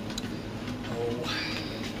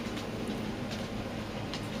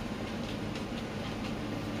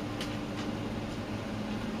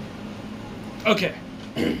 Okay,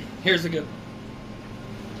 here's the good one.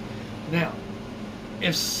 Now,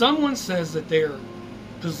 if someone says that they're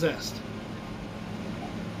possessed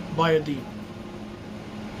by a demon,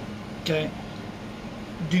 okay,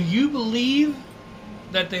 do you believe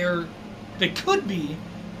that they could be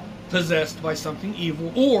possessed by something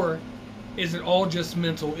evil, or is it all just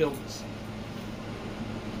mental illness?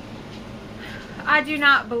 I do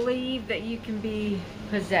not believe that you can be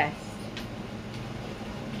possessed.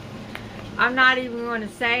 I'm not even going to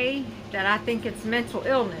say that I think it's mental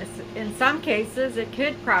illness. In some cases, it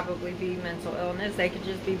could probably be mental illness. They could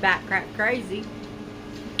just be bat crap crazy.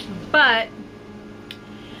 But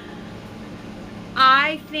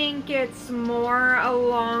I think it's more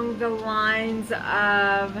along the lines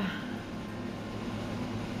of,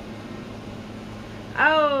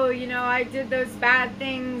 oh, you know, I did those bad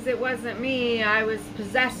things. It wasn't me. I was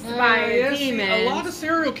possessed by a demon. See, a lot of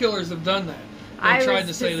serial killers have done that. They tried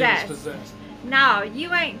to say they was possessed. No,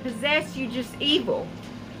 you ain't possessed. You just evil.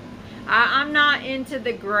 I'm not into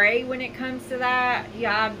the gray when it comes to that.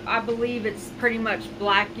 Yeah, I believe it's pretty much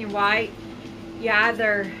black and white. You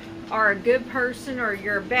either are a good person or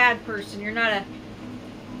you're a bad person. You're not a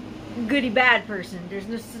goody bad person. There's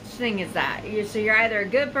no such thing as that. So you're either a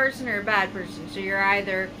good person or a bad person. So you're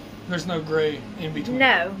either... There's no gray in between.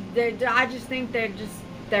 No. I just think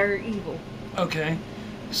they're evil. Okay.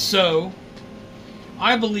 So,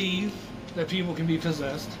 I believe that people can be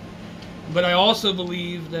possessed. But I also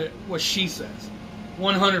believe that what she says,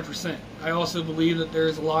 100%. I also believe that there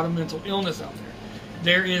is a lot of mental illness out there.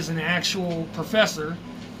 There is an actual professor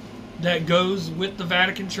that goes with the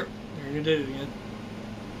Vatican Church. They're going to do it again.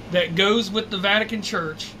 That goes with the Vatican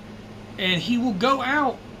Church, and he will go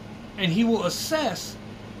out and he will assess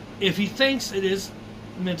if he thinks it is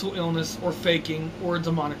mental illness or faking or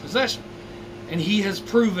demonic possession. And he has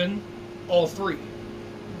proven all three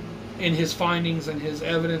in his findings and his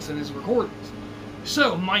evidence and his recordings.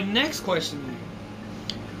 So, my next question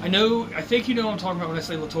to you, I think you know what I'm talking about when I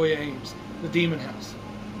say LaToya Ames, the Demon House.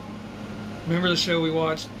 Remember the show we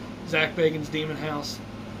watched, Zach Bagans' Demon House?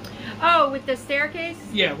 Oh, with the staircase?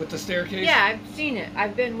 Yeah, with the staircase? Yeah, I've seen it.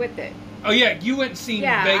 I've been with it. Oh yeah, you went and seen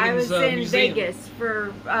Bagans' museum. I was in Vegas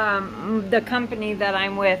for the company that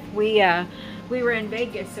I'm with. We were in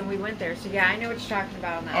Vegas and we went there. So yeah, I know what you're talking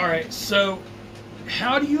about on that. All right, so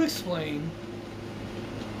how do you explain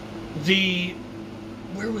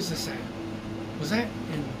where was this at? Was that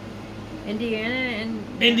in Indiana?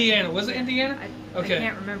 Indiana. Was it Indiana? Okay. I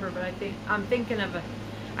can't remember, but I'm thinking of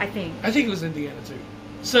I think it was Indiana too.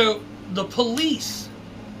 So the police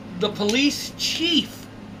chief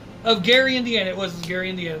of Gary, Indiana, it was Gary,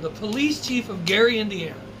 Indiana, the police chief of Gary,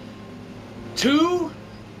 Indiana, 2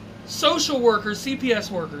 social workers,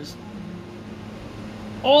 CPS workers,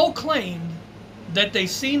 all claimed that they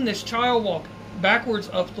seen this child walk backwards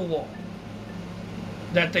up the wall.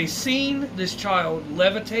 That they seen this child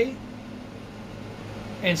levitate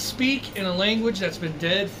and speak in a language that's been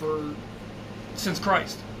dead since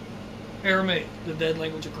Christ. Aramaic, the dead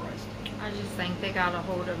language of Christ. I just think they got a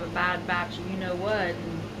hold of a bad batch of you-know-what,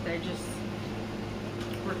 and they just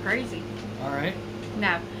were crazy. All right.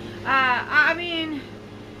 No. I mean,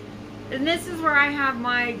 and this is where I have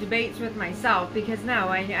my debates with myself, because no,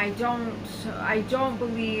 I don't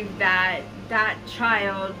believe that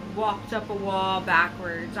child walked up a wall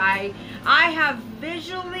backwards. I have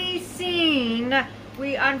visually seen...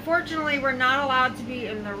 We unfortunately were not allowed to be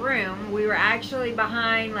in the room. We were actually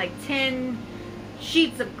behind like 10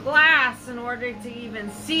 sheets of glass in order to even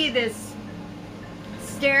see this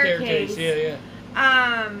staircase. Yeah.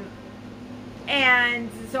 And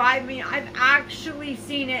so I mean, I've actually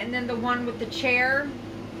seen it, and then the one with the chair.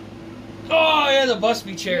 Oh yeah, the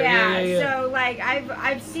Busby chair. Yeah. So like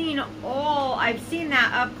I've seen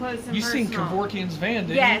that up close and personal. You seen Kevorkian's van,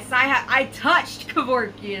 didn't you? Yes, I touched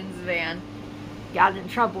Kevorkian's van. Got in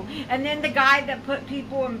trouble. And then the guy that put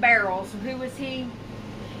people in barrels, who was he?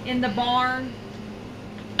 In the barn?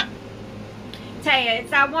 Tell you,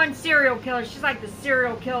 it's that one serial killer. She's like the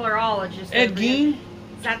serial killerologist. Ed Gein?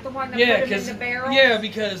 Is that the one that put him in the barrel? Yeah,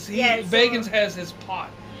 because Bagans has his pot.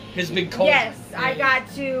 His big cauldron. Yes, yeah. I got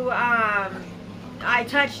to, I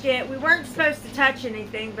touched it. We weren't supposed to touch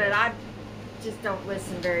anything, but I just don't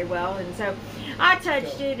listen very well. And so I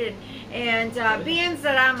touched it, and being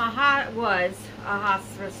that I'm was a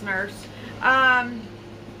hospice nurse,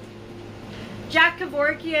 Jack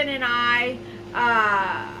Kevorkian and I,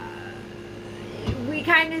 we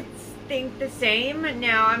kind of think the same.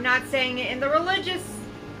 Now, I'm not saying it in the religious,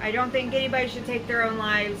 I don't think anybody should take their own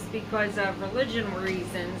lives because of religion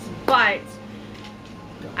reasons, but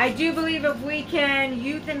I do believe if we can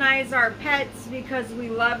euthanize our pets because we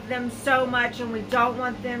love them so much and we don't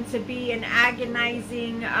want them to be in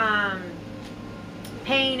agonizing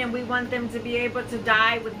pain, and we want them to be able to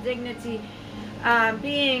die with dignity.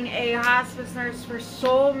 Being a hospice nurse for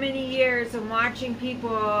so many years and watching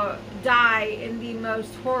people die in the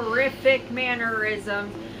most horrific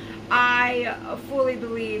mannerisms, I fully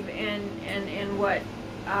believe in what,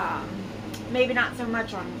 maybe not so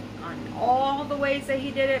much on all the ways that he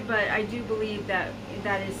did it, but I do believe that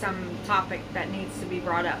that is some topic that needs to be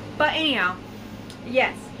brought up. But anyhow,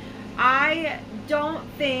 yes, I don't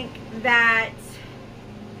think that.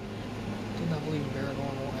 Did not believe in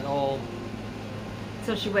paranormal at all.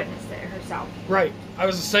 So she witnessed it herself. Right. I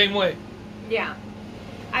was the same way. Yeah.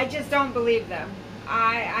 I just don't believe them.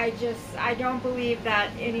 I don't believe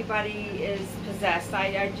that anybody is possessed.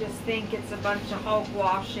 I just think it's a bunch of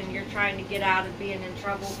hogwash and you're trying to get out of being in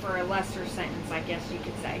trouble for a lesser sentence, I guess you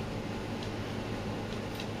could say.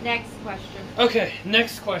 Next question. Okay,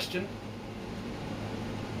 next question.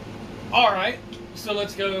 Alright, so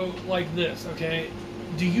let's go like this, okay?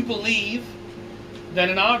 Do you believe that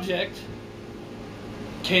an object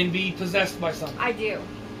can be possessed by something? I do.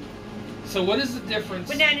 So what is the difference?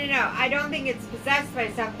 But no. I don't think it's possessed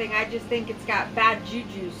by something. I just think it's got bad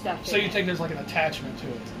juju stuff So in you it. think there's like an attachment to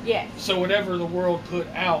it? Yes. So whatever the world put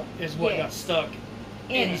out is what got stuck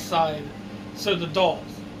inside. So the dolls.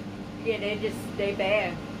 Yeah, they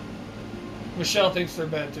bad. Michelle thinks they're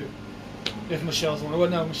bad too. If Michelle's lying. Well,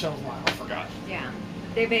 no, Michelle's lying. I forgot. Yeah.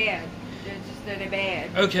 They bad. They're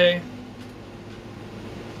bad. Okay.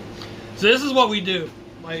 So this is what we do.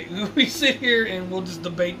 Like, we sit here and we'll just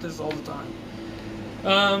debate this all the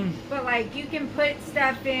time. But like, you can put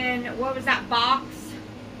stuff in, what was that box?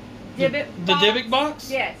 Divot box? The Dybbuk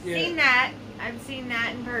box? Yes. Yeah. Seen that. I've seen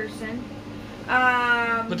that in person.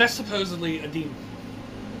 But that's supposedly a demon.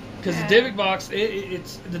 Because the Dybbuk box,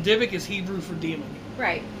 it's the Dybbuk is Hebrew for demon.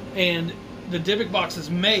 Right. And the Dybbuk box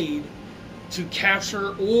is made to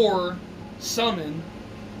capture or summon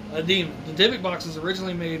a demon. The Dybbuk box was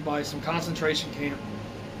originally made by some concentration camp.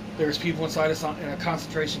 There's people inside in a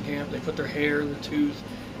concentration camp. They put their hair, their tooth,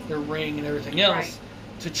 their ring, and everything else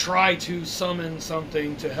to try to summon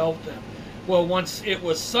something to help them. Well, once it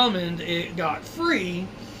was summoned, it got free.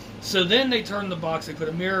 So then they turned the box. They put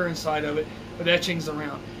a mirror inside of it with etchings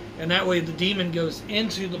around. And that way the demon goes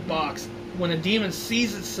into the box. When a demon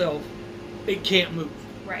sees itself, it can't move.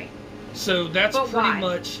 Right. So that's But pretty why?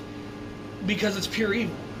 much because it's pure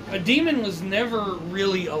evil. A demon was never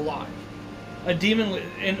really alive. A demon,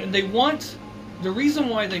 and they want, the reason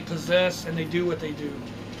why they possess and they do what they do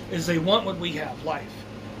is they want what we have, life.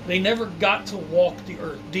 They never got to walk the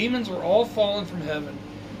earth. Demons were all fallen from heaven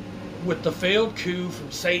with the failed coup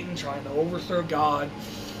from Satan trying to overthrow God,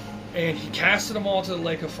 and he casted them all to the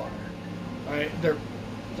lake of fire. All right? They're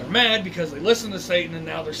mad because they listened to Satan and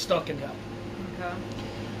now they're stuck in hell. Okay.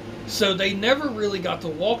 So they never really got to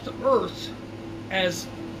walk the earth as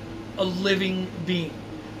a living being.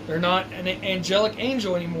 They're not an angelic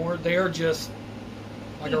angel anymore. They are just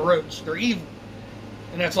like a roach. They're evil.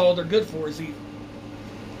 And that's all they're good for is evil.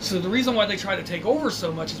 So the reason why they try to take over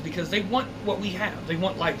so much is because they want what we have. They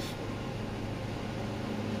want life.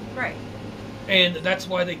 Right. And that's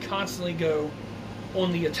why they constantly go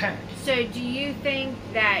on the attack. So do you think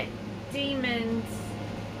that demons,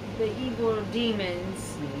 the evil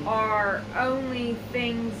demons, are only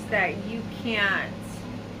things that you can't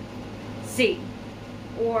see?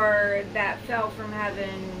 Or that fell from heaven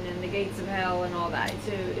and the gates of hell and all that?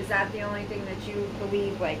 So is that the only thing that you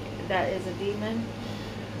believe, like, that is a demon?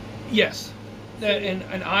 Yes. And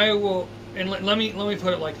I will, and let me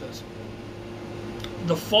put it like this.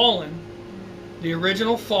 The fallen, the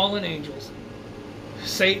original fallen angels,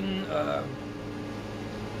 Satan,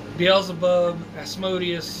 Beelzebub,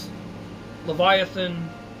 Asmodeus, Leviathan,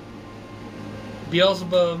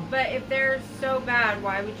 Beelzebub. But if they're so bad,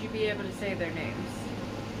 why would you be able to say their names?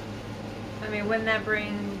 I mean, wouldn't that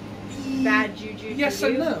bring bad juju Yes to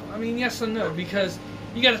you? and no. I mean, yes and no, because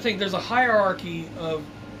you got to think there's a hierarchy of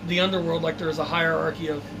the underworld like there's a hierarchy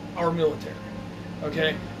of our military.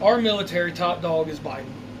 Okay? Our military top dog is Biden.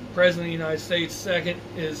 President of the United States. Second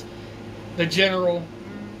is the general.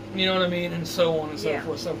 You know what I mean? And so on and so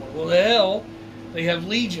forth, so forth. Well, the hell, they have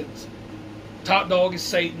legions. Top dog is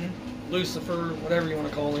Satan, Lucifer, whatever you want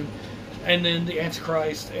to call him. And then the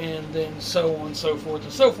Antichrist, and then so on, so forth,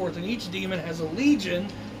 and so forth. And each demon has a legion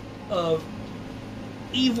of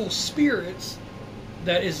evil spirits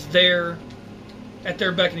that is there at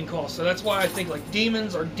their beckoning call. So that's why I think like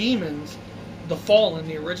demons are demons, the fallen,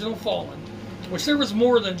 the original fallen, which there was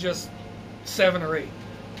more than just 7 or 8.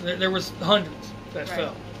 There was hundreds that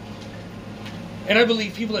fell. And I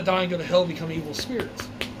believe people that die and go to hell become evil spirits.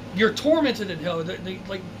 You're tormented in hell.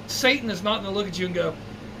 Like Satan is not going to look at you and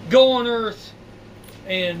go on earth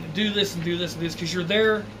and do this and do this and this, because you're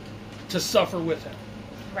there to suffer with him.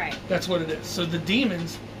 Right. That's what it is. So the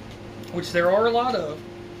demons, which there are a lot of,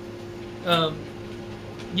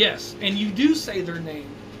 yes, and you do say their name.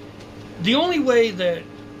 The only way that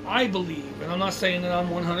I believe, and I'm not saying that I'm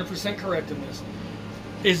 100% correct in this,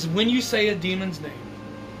 is when you say a demon's name,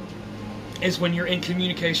 is when you're in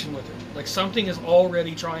communication with it. Like something is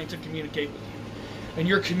already trying to communicate with you, and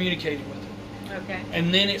you're communicating with it. Okay.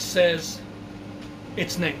 And then it says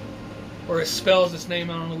its name, or it spells its name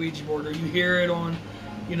out on the Ouija board, or you hear it on,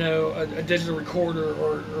 you know, a digital recorder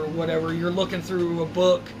or whatever. You're looking through a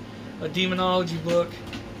book, a demonology book,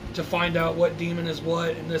 to find out what demon is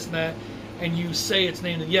what and this and that, and you say its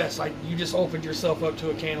name, and yes, you just opened yourself up to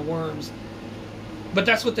a can of worms. But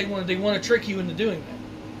that's what they want. They want to trick you into doing that.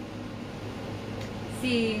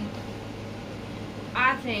 See,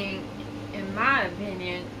 I think, in my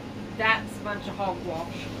opinion, that's a bunch of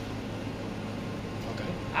hogwash. Okay.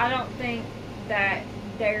 I don't think that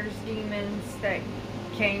there's demons that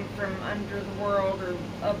came from under the world or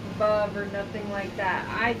up above or nothing like that.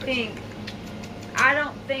 I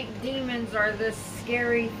don't think demons are this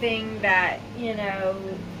scary thing that, you know,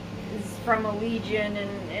 is from a legion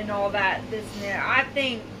and all that, this and that. I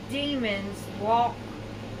think demons walk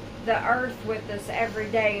the earth with us every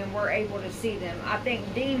day and we're able to see them. I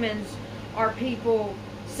think demons are people,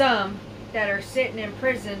 some, that are sitting in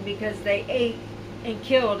prison because they ate and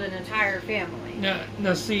killed an entire family.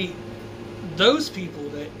 Now see, those people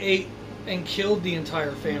that ate and killed the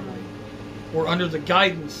entire family were under the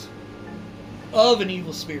guidance of an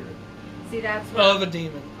evil spirit. See, that's what of a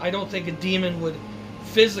demon. I don't think a demon would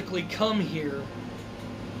physically come here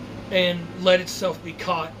and let itself be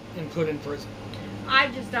caught and put in prison. I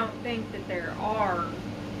just don't think that there are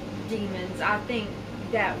demons. I think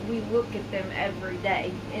that we look at them every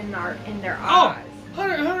day in their eyes.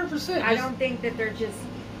 100%. I don't think that they're just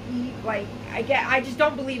like I just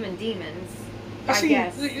don't believe in demons. I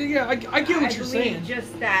guess. Yeah, I get what you're saying.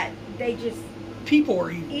 Just that they just people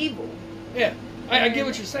are evil. Evil. Yeah, I get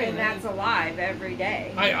what you're saying. And that's alive every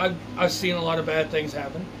day. I've seen a lot of bad things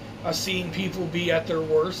happen. I've seen people be at their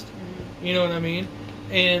worst. Mm-hmm. You know what I mean?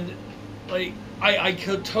 And like I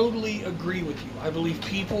could totally agree with you. I believe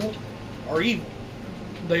people are evil.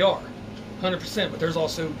 They are, 100%. But there's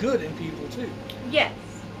also good in people too. Yes.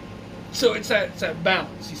 So it's that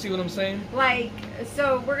balance. You see what I'm saying? Like,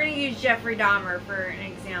 so we're going to use Jeffrey Dahmer for an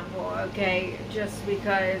example, okay? Just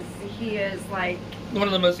because he is like... one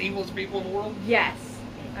of the most evilest people in the world? Yes.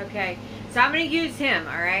 Okay. So I'm going to use him,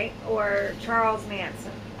 all right? Or Charles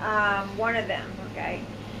Manson. One of them, okay?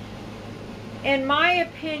 In my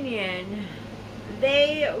opinion,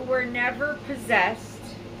 they were never possessed.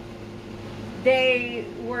 They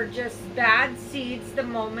were just bad seeds the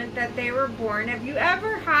moment that they were born. Have you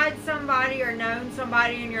ever had somebody or known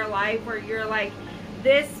somebody in your life where you're like,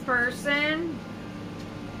 this person,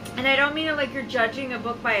 and I don't mean it like you're judging a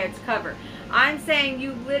book by its cover. I'm saying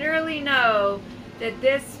you literally know that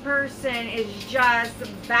this person is just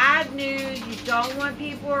bad news. You don't want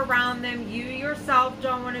people around them. You yourself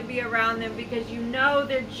don't want to be around them because you know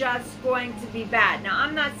they're just going to be bad. Now,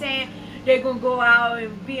 I'm not saying they're going to go out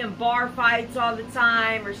and be in bar fights all the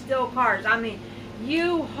time or steal cars. I mean,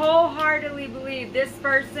 you wholeheartedly believe this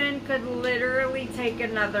person could literally take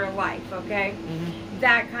another life, okay? Mm-hmm.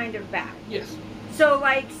 That kind of bad. Yes. So,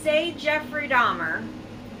 like, say Jeffrey Dahmer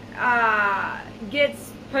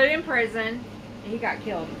gets put in prison. He got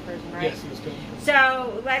killed in prison, right? Yes, he was killed in prison.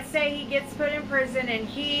 So, let's say he gets put in prison and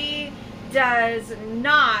he does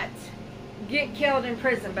not get killed in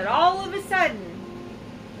prison. But all of a sudden,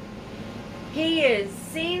 he has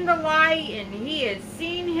seen the light and he has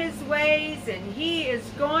seen his ways and he is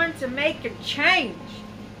going to make a change.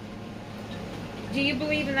 Do you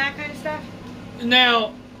believe in that kind of stuff?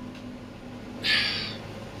 Now,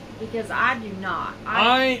 because I do not.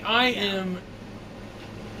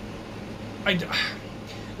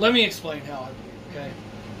 Let me explain how I believe, okay?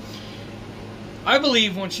 I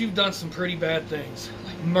believe once you've done some pretty bad things,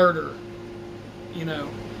 like murder, you know,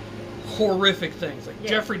 horrific things, like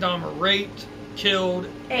Jeffrey Dahmer raped, killed,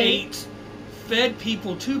 ate, fed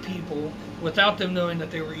people to people without them knowing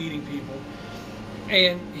that they were eating people.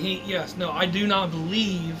 And I do not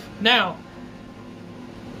believe. Now,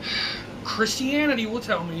 Christianity will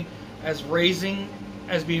tell me as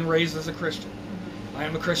being raised as a Christian. I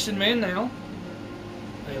am a Christian man now.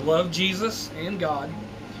 I love Jesus and God.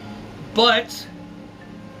 But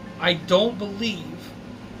I don't believe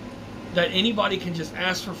that anybody can just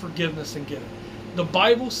ask for forgiveness and get it. The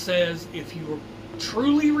Bible says if you are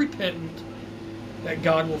truly repentant, that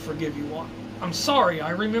God will forgive you. I'm sorry,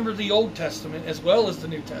 I remember the Old Testament as well as the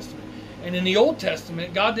New Testament. And in the Old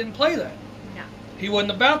Testament, God didn't play that. No. He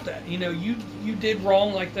wasn't about that. You know, you did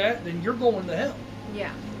wrong like that, then you're going to hell.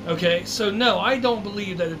 Yeah. Okay, so no, I don't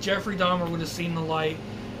believe that if Jeffrey Dahmer would have seen the light,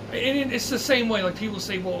 and it's the same way, like people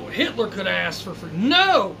say, well, Hitler could have asked for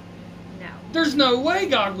No! No. There's no way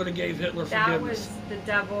God would have gave Hitler forgiveness. That was the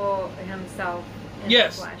devil himself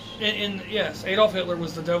Yes, the flesh. yes, Adolf Hitler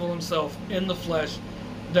was the devil himself in the flesh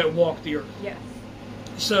that walked the earth. Yes.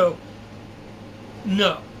 So,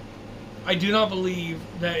 no, I do not believe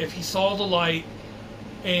that if he saw the light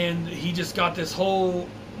and he just got this whole...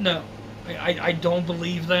 No, I don't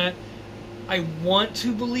believe that. I want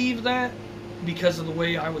to believe that because of the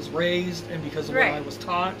way I was raised and because of what I was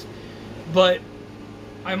taught. But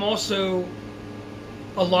I'm also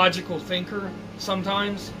a logical thinker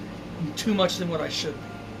sometimes, too much than what I should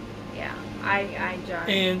be. Yeah, I just...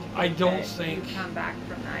 And I don't think... You come back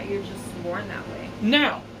from that. You're just born that way.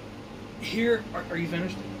 Now, here... Are you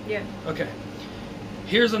finished? Yeah. Okay.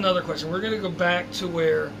 Here's another question. We're going to go back to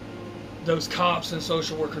where those cops and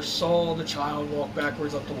social workers saw the child walk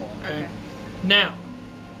backwards up the wall. Okay? Now,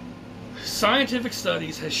 scientific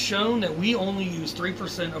studies has shown that we only use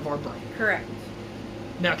 3% of our brain. Correct.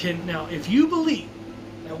 Now, if you believe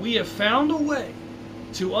that we have found a way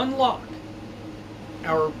to unlock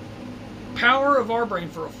our power of our brain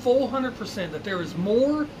for a full 100%, that there is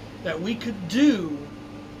more that we could do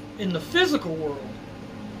in the physical world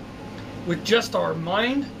with just our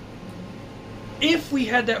mind, if we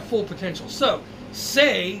had that full potential. So,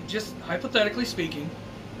 say, just hypothetically speaking,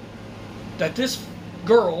 that this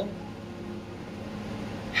girl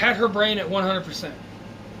had her brain at 100%.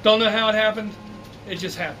 Don't know how it happened. It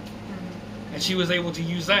just happened. Mm-hmm. And she was able to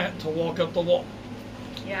use that to walk up the wall.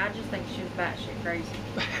 Yeah, I just think she was batshit crazy.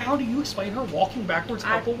 But how do you explain her walking backwards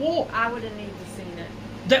up a wall? I would have needed to seen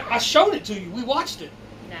it. I showed it to you. We watched it.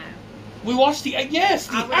 No. We watched the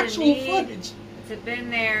actual footage. To been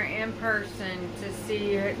there in person to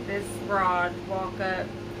see this broad walk up.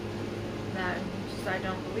 No, just I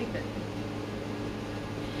don't believe it.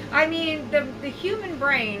 I mean, the human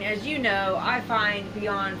brain, as you know, I find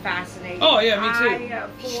beyond fascinating. Oh yeah, me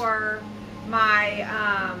too. For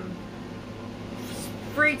my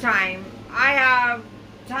free time, I have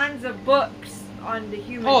tons of books on the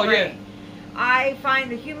human brain. Yeah. I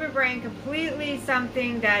find the human brain completely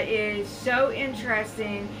something that is so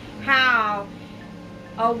interesting. How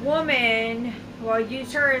a woman, well,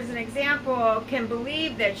 use her as an example, can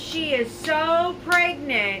believe that she is so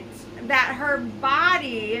pregnant that her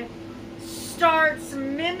body starts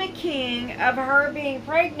mimicking of her being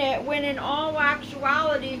pregnant, when in all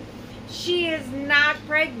actuality she is not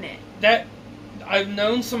pregnant. That I've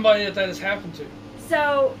known somebody that has happened to.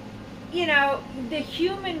 So, you know, the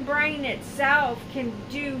human brain itself can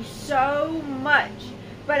do so much.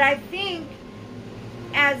 But I think,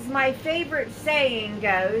 as my favorite saying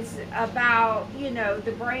goes about, you know,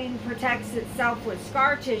 the brain protects itself with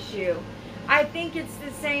scar tissue, I think it's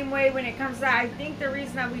the same way when it comes to that. I think the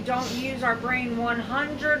reason that we don't use our brain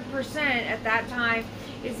 100% at that time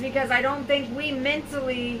is because I don't think we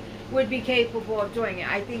mentally would be capable of doing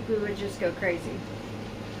it. I think we would just go crazy.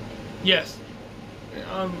 Yes.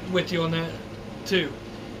 I'm with you on that, too.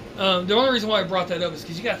 The only reason why I brought that up is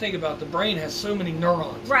because you got to think about the brain has so many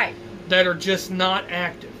neurons. Right. That are just not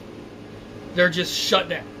active. They're just shut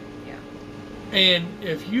down. Yeah. And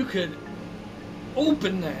if you could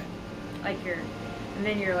open that. Like and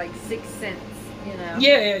then you're like sixth sense, you know.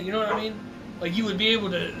 Yeah, you know what I mean? Like you would be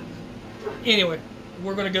able to. Anyway,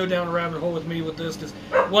 we're going to go down a rabbit hole with me with this, because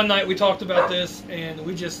one night we talked about this and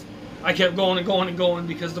I kept going and going and going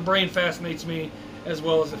because the brain fascinates me as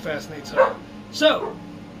well as it fascinates her. So,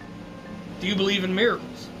 do you believe in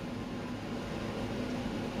miracles?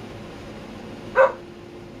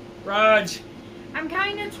 Raj. I'm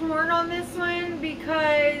kind of torn on this one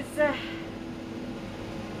because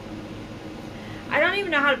I don't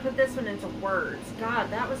even know how to put this one into words.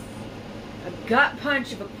 God, that was a gut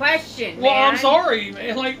punch of a question, Well, man. I'm sorry,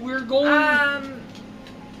 man. Like, we're going...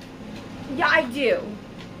 Yeah, I do.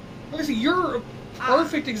 Listen, you're a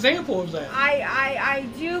perfect example of that. I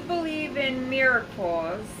do believe in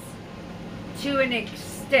miracles to an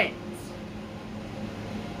extent.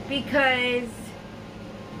 Because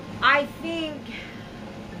I think...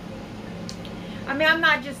 I mean, I'm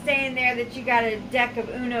not just saying there that you got a deck of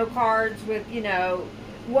Uno cards with, you know,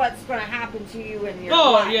 what's going to happen to you in your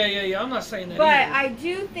life. Oh, yeah. I'm not saying that But either. I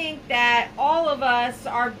do think that all of us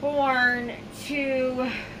are born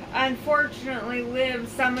to, unfortunately, live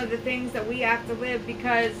some of the things that we have to live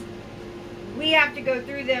because we have to go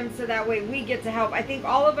through them so that way we get to help. I think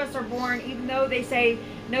all of us are born, even though they say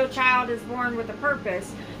no child is born with a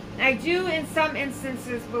purpose, I do in some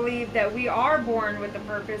instances believe that we are born with a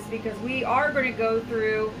purpose because we are going to go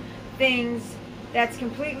through things that's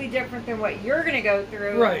completely different than what you're going to go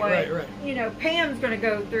through. Right. You know, Pam's going to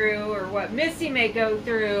go through or what Missy may go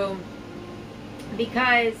through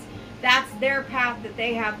because that's their path that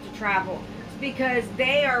they have to travel. It's because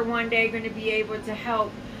they are one day going to be able to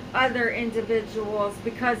help other individuals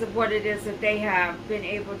because of what it is that they have been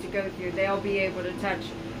able to go through. They'll be able to touch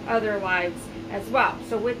other lives as well.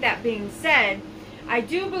 So with that being said, I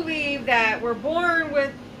do believe that we're born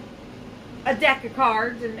with a deck of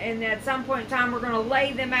cards, and at some point in time we're going to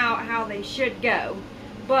lay them out how they should go.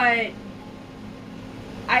 But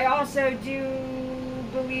I also do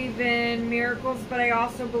believe in miracles, but I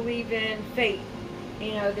also believe in fate.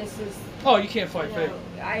 You know, this is... Oh, you can't fight fate.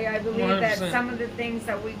 I believe 100%. That some of the things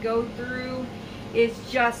that we go through is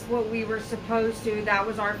just what we were supposed to. That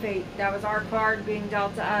was our fate. That was our card being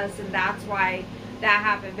dealt to us, and that's why that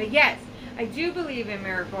happened. But yes, I do believe in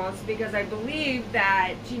miracles, because I believe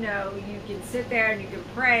that, you know, you can sit there and you can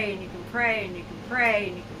pray and you can pray and you can pray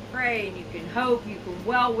and you can pray and you can hope, you can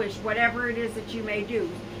well wish, whatever it is that you may do.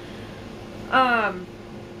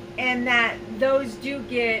 And that those do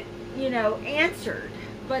get, you know, answered.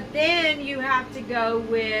 But then you have to go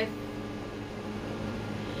with,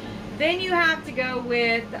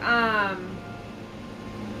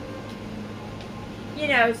 you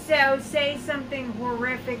know, so say something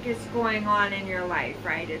horrific is going on in your life,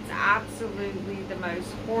 right? It's absolutely the most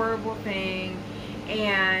horrible thing,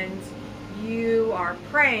 and you are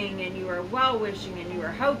praying and you are well wishing and you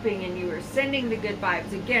are hoping and you are sending the good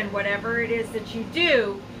vibes, again, whatever it is that you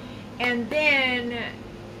do, and then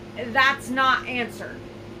that's not answered.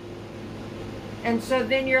 And so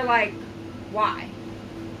then you're like, why?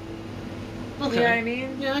 Okay. You know what I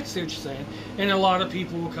mean? Yeah, I see what you're saying. And a lot of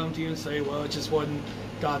people will come to you and say, well, it just wasn't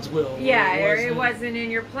God's will. Yeah, or it wasn't in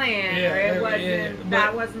your plan, yeah, or it wasn't, yeah,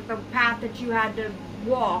 that wasn't the path that you had to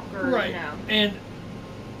walk, or, right. You know. And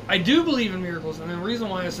I do believe in miracles, and the reason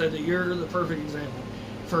why I said that you're the perfect example,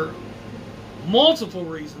 for multiple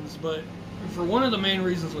reasons, but for one of the main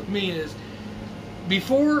reasons with me is,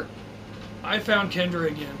 before I found Kendra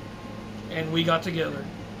again, and we got together,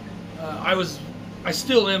 I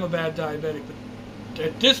still am a bad diabetic, but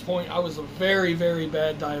at this point I was a very, very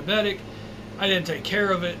bad diabetic. I didn't take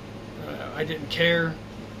care of it. I didn't care,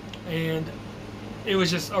 and it was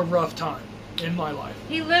just a rough time in my life.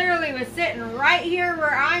 He literally was sitting right here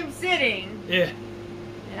where I'm sitting. Yeah.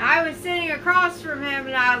 And I was sitting across from him,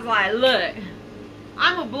 and I was like, look,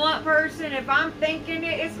 I'm a blunt person. If I'm thinking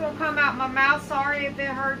it, it's going to come out my mouth. Sorry if it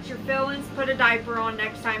hurts your feelings. Put a diaper on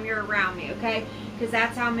next time you're around me, okay? Because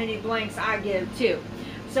that's how many blanks I give, too.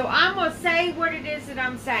 So I'm going to say what it is that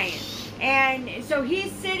I'm saying. And so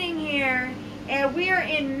he's sitting here, and we are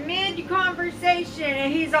in mid-conversation,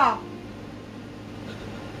 and he's all...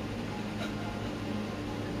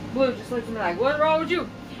 Blue just looks at me like, what's wrong with you?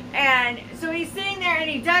 And so he's sitting there, and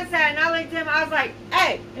he does that, and I looked at him, I was like,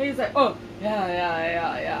 hey! And he's like, oh,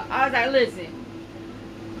 yeah. I was like, listen,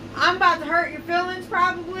 I'm about to hurt your feelings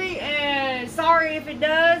probably, and sorry if it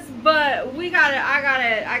does, but I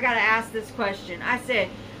gotta ask this question. I said,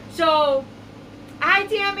 so, hi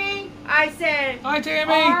Tammy. I said, hi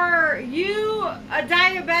Tammy. Are you a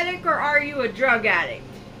diabetic or are you a drug addict?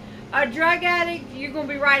 A drug addict, you're gonna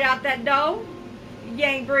be right out that door. You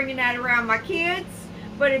ain't bringing that around my kids.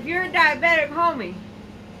 But if you're a diabetic, homie,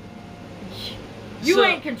 you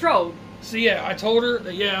ain't controlled. So yeah, I told her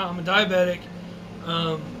that, yeah, I'm a diabetic.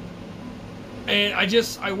 And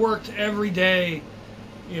I worked every day,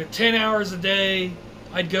 10 hours a day.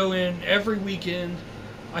 I'd go in every weekend.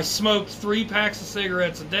 I smoked 3 packs of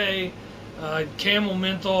cigarettes a day. Camel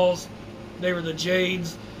menthols, they were the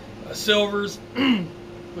Jades, Silvers,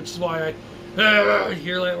 which is why I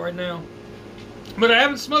hear that right now. But I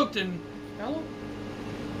haven't smoked in how long?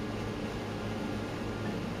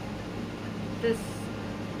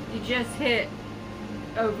 You just hit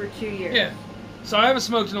over 2 years. Yeah. So I haven't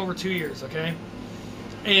smoked in over 2 years, okay?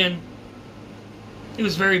 And it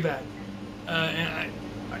was very bad. And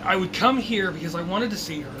I would come here because I wanted to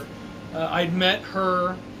see her. I'd met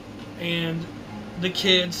her and the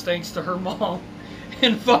kids, thanks to her mom,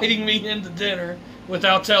 inviting me into dinner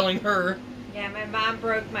without telling her. Yeah, my mom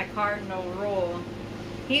broke my cardinal rule.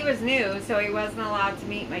 He was new, so he wasn't allowed to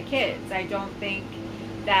meet my kids. I don't think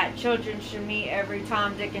that children should meet every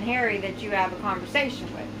Tom, Dick, and Harry that you have a conversation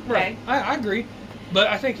with. Okay? Right. I agree. But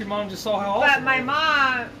I think your mom just saw how awesome. But my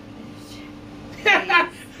mom...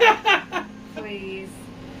 Please.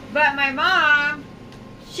 But my mom,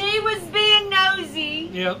 she was being nosy.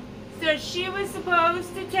 Yep. So she was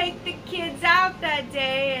supposed to take the kids out that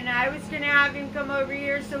day, and I was going to have him come over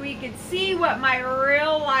here so he could see what my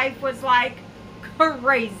real life was like.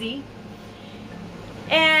 Crazy.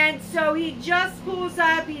 And so he just pulls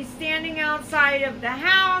up, he's standing outside of the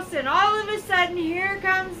house, and all of a sudden, here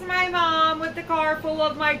comes my mom with the car full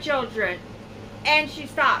of my children. And she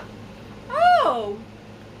stopped. Oh,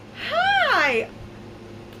 hi.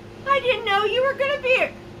 I didn't know you were going to be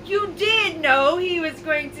here. You did know he was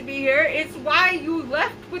going to be here. It's why you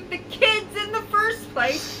left with the kids in the first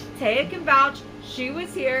place. Taya can vouch. She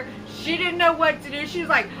was here. She didn't know what to do. She was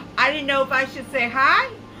like, I didn't know if I should say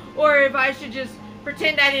hi or if I should just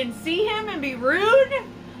pretend I didn't see him and be rude.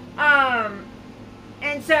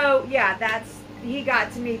 And so, yeah, he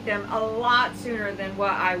got to meet them a lot sooner than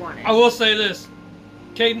what I wanted. I will say this.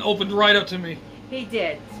 Caden opened right up to me. He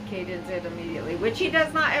did. Caden did immediately, which he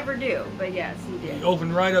does not ever do, but yes, he did. He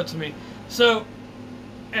opened right up to me. So,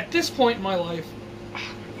 at this point in my life,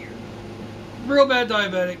 real bad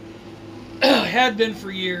diabetic, had been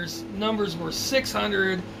for years. Numbers were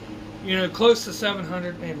 600, close to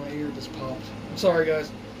 700. Man, my ear just popped. I'm sorry, guys.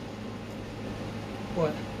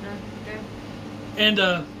 What? Okay.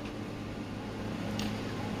 And,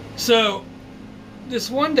 so,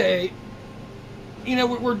 this one day,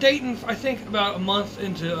 we're dating, I think, about a month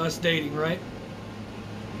into us dating, right?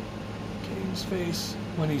 Caden's face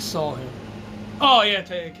when he saw him. Oh, yeah,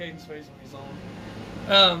 Caden's face when he saw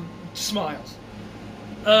him. Smiles.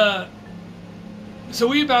 So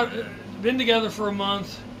we about been together for a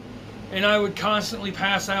month, and I would constantly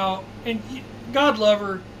pass out. And God love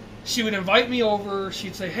her, she would invite me over.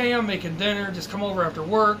 She'd say, hey, I'm making dinner. Just come over after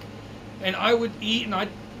work. And I would eat, and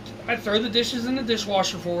I'd throw the dishes in the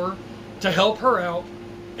dishwasher for her to help her out.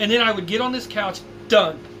 And then I would get on this couch,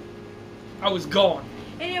 done. I was gone.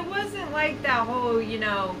 And it wasn't like that whole,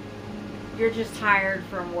 you're just tired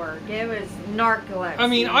from work. It was narcolepsy. I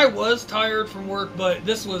mean, I was tired from work, but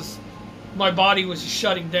this was, my body was just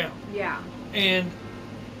shutting down. Yeah. And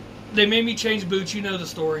they made me change boots, you know the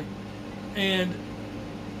story. And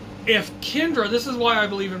if Kendra, this is why I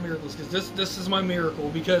believe in miracles, because this is my miracle,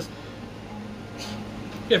 because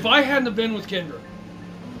if I hadn't have been with Kendra,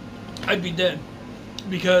 I'd be dead.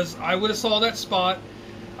 Because I would have saw that spot,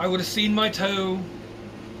 I would have seen my toe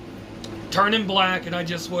turning black, and I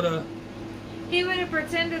just would have... He would have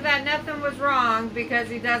pretended that nothing was wrong because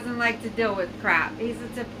he doesn't like to deal with crap. He's a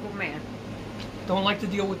typical man. Don't like to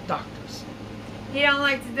deal with doctors. He don't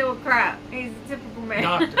like to deal with crap. He's a typical man.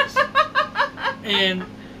 Doctors. And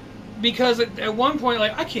because at one point,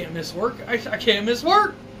 like, I can't miss work. I can't miss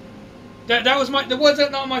work. That was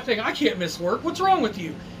not my thing. I can't miss work. What's wrong with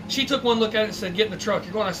you? She took one look at it and said, get in the truck.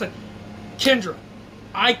 You're going. I said, Kendra,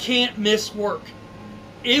 I can't miss work.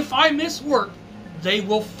 If I miss work, they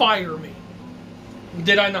will fire me.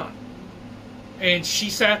 Did I not? And she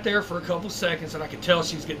sat there for a couple seconds, and I could tell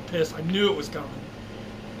she was getting pissed. I knew it was coming.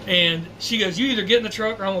 And she goes, you either get in the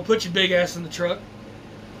truck or I'm going to put your big ass in the truck.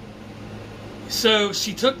 So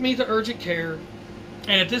she took me to urgent care,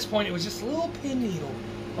 and at this point it was just a little pin needle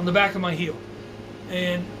on the back of my heel.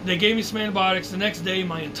 And they gave me some antibiotics. The next day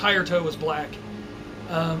my entire toe was black.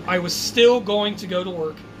 I was still going to go to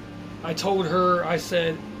work. I told her, I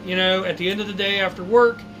said, at the end of the day after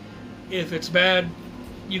work, if it's bad,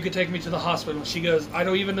 you could take me to the hospital. She goes, I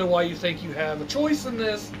don't even know why you think you have a choice in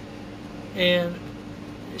this. And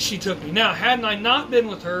she took me. Now, hadn't I not been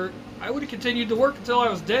with her, I would have continued to work until I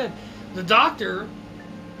was dead. The doctor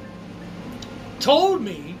told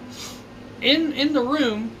me in the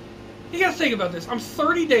room, you got to think about this. I'm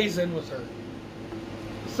 30 days in with her.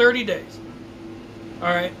 30 days. All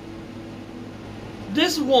right.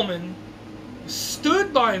 This woman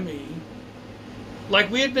stood by me like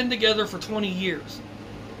we had been together for 20 years.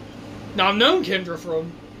 Now, I've known Kendra for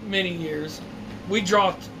many years. We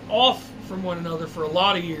dropped off from one another for a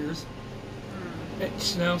lot of years.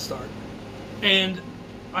 Now start. And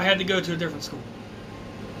I had to go to a different school.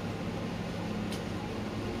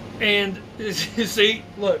 And, see,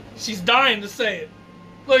 look, she's dying to say it.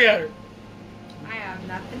 Look at her. I have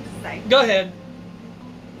nothing to say. Go ahead.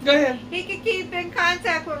 Go ahead. He could keep in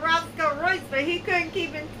contact with Roscoe Royce, but he couldn't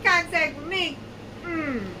keep in contact with me.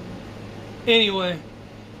 Anyway.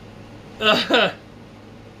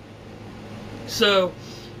 So,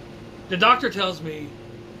 the doctor tells me,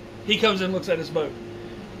 he comes in and looks at his boat.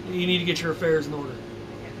 You need to get your affairs in order.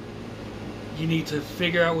 You need to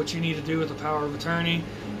figure out what you need to do with the power of attorney.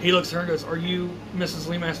 He looks at her and goes, are you Mrs.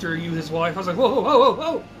 Leemaster? Are you his wife? I was like, whoa, whoa, whoa,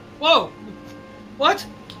 whoa, whoa. What?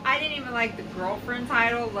 I didn't even like the girlfriend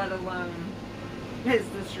title, let alone, is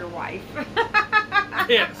this your wife?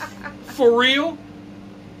 Yes. For real,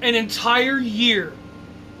 an entire year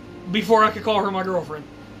before I could call her my girlfriend,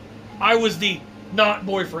 I was the not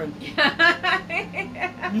boyfriend.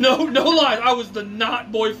 No lie, I was the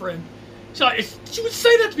not boyfriend. She would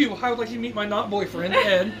say that to people. I would like you to meet my not boyfriend,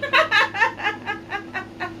 Ed.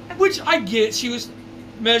 Which I get. She was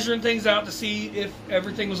measuring things out to see if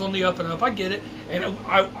everything was on the up and up. I get it. And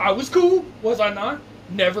I was cool, was I not?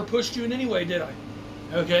 Never pushed you in any way, did I?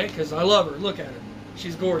 Okay, because I love her. Look at her.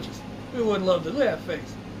 She's gorgeous. Who wouldn't love to look at that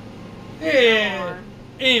face? Yeah.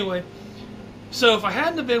 Anyway, so if I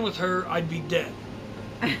hadn't have been with her, I'd be dead.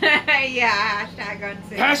 Yeah, hashtag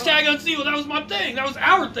unsingle. Hashtag unsingle. That was my thing. That was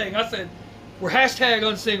our thing. I said, we're hashtag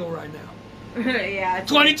unsingle right now. Yeah.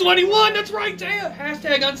 2021. That's right, damn.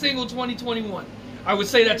 Hashtag unsingle 2021. I would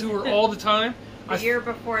say that to her all the time. The year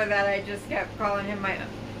before that, I just kept calling him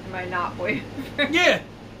my not boyfriend. Yeah.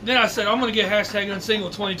 Then I said, I'm going to get hashtag unsingle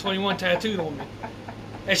 2021 tattooed on me.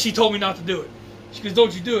 And she told me not to do it. She goes,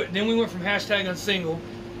 don't you do it. And then we went from hashtag unsingle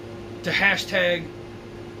to hashtag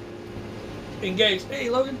engaged. Hey,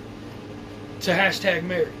 Logan. To hashtag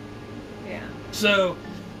married. Yeah. So,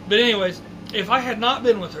 but anyways, if I had not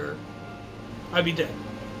been with her, I'd be dead.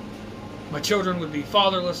 My children would be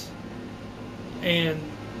fatherless. And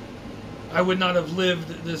I would not have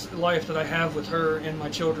lived this life that I have with her and my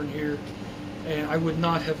children here. And I would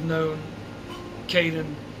not have known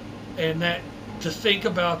Caden. And that, to think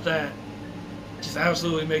about that, just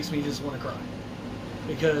absolutely makes me just want to cry.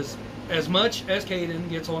 Because as much as Caden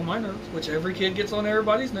gets on my nerves, which every kid gets on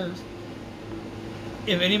everybody's nerves,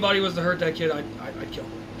 if anybody was to hurt that kid, I'd kill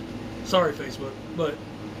him. Sorry, Facebook, but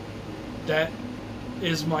that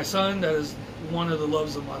is my son. That is one of the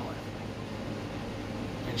loves of my life.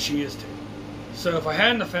 And she is too. So if I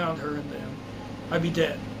hadn't have found her and them, I'd be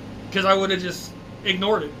dead. Because I would have just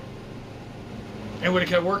ignored it. And would have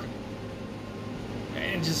kept working.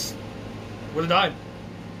 And just would have died.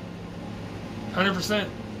 100%.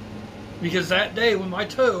 Because that day when my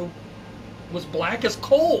toe was black as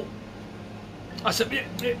coal, I said,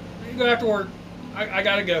 you go after work. I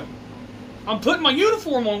gotta go. I'm putting my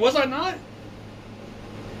uniform on, was I not?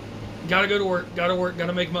 Gotta go to work,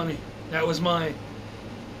 gotta make money. That was my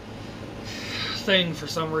thing for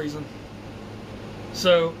some reason.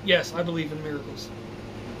 So, yes, I believe in miracles.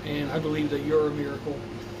 And I believe that you're a miracle.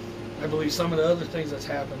 I believe some of the other things that's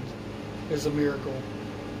happened is a miracle.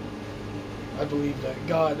 I believe that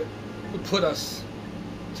God would put us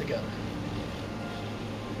together.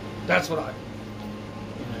 That's what I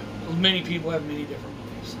believe. Many people have many different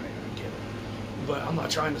beliefs. I get it. But I'm not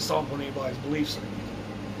trying to stomp on anybody's beliefs or anything.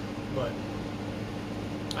 But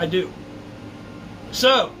I do.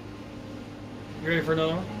 So, you ready for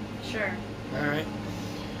another one? Sure. Alright.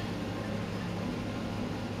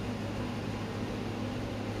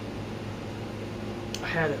 I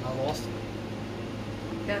had it and I lost it.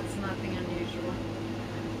 That's nothing unusual.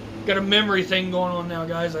 Got a memory thing going on now,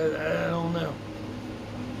 guys. I don't know.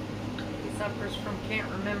 He suffers from can't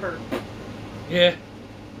remember. Yeah.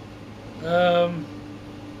 So,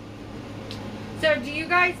 do you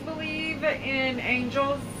guys believe in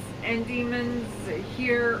angels and demons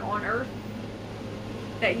here on Earth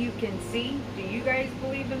that you can see? Do you guys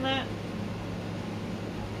believe in that?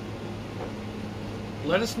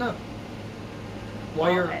 Let us know.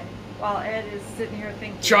 While Ed is sitting here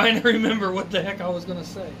thinking. Trying to remember what the heck I was going to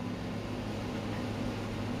say.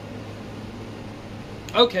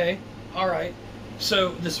 Okay. Alright.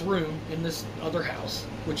 So, this room in this other house,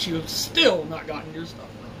 which you have still not gotten your stuff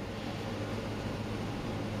from.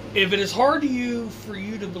 If it is hard for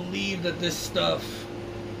you to believe that this stuff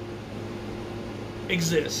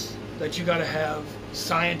exists, that you got to have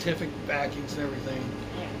scientific backings and everything,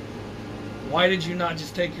 Yeah. why did you not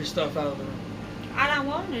just take your stuff out of the room? I don't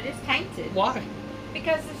want it. It's tainted. Why?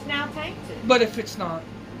 Because it's now tainted. But if it's not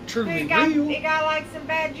truly It got like some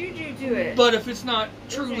bad juju to it. But if it's not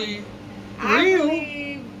truly real,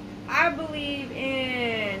 I believe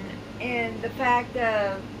in the fact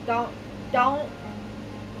of don't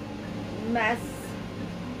mess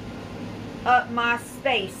up my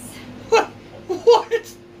space.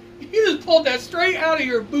 What? You just pulled that straight out of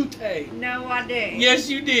your bootay. No, I didn't. Yes,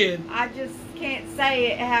 you did. I just can't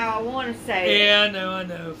say it how I want to say it. Yeah, I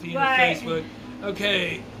know. Feed on Facebook.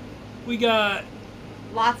 Okay, we got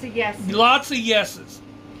lots of yeses. Lots of yeses.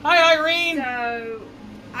 Hi, Irene. So,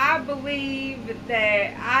 I believe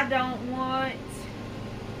that I don't want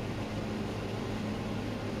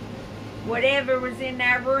whatever was in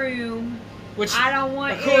that room. Which, I don't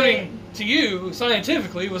want according to you,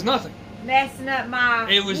 scientifically, was nothing. Messing up my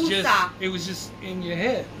It was woosah. just in your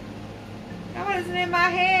head. That wasn't in my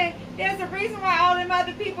head. There's a reason why all them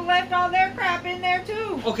other people left all their crap in there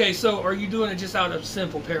too. Okay, so are you doing it just out of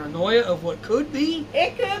simple paranoia of what could be?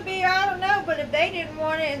 It could be, I don't know, but if they didn't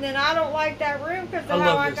want it and then I don't like that room because of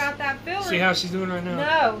how I got that feeling. See how she's doing right now?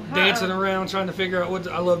 No. Dancing around trying to figure out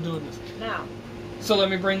I love doing this. No. So let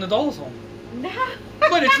me bring the dolls home. No.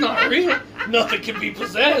 But it's not real. Nothing can be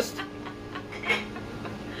possessed.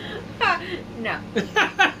 No.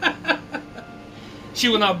 She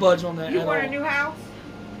will not budge on that You at want all. a new house?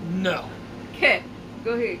 No. Okay.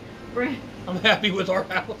 Go ahead. I'm happy with our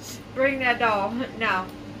house. Bring that doll. No.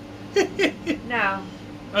 No.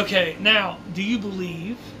 Okay, now, do you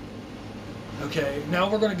believe... Okay, now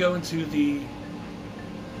we're going to go into the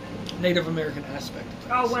Native American aspect of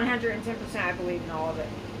things. Oh, 110% I believe in all of it.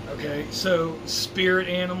 Okay, so spirit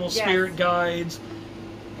animals, Yes. spirit guides.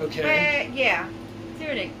 Okay. Yeah.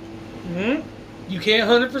 Tuning. You can't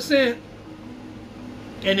 100%.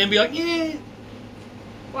 And then be like, yeah.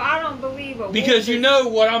 Well, I don't believe a wolf. Because you know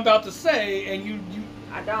what I'm about to say, and you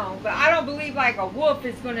I don't. But I don't believe like a wolf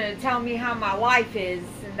is going to tell me how my life is,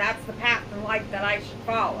 and that's the path in life that I should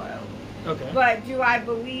follow. Okay. But do I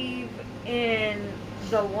believe in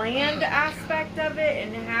the land aspect of it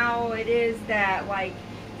and how it is that, like,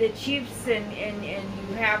 the chiefs and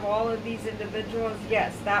you have all of these individuals?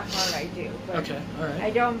 Yes, that part I do. But Okay, all right. I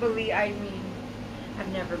don't believe, I mean, I've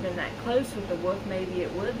never been that close with the wolf. Maybe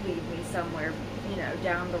it would lead me somewhere, you know,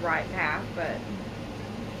 down the right path, but...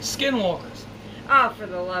 Skinwalkers. Oh, for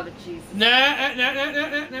the love of Jesus. Nah.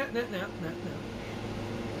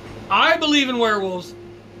 I believe in werewolves.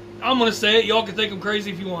 I'm going to say it. Y'all can think I'm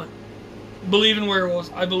crazy if you want. Believe in werewolves.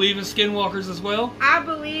 I believe in skinwalkers as well. I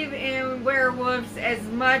believe in werewolves as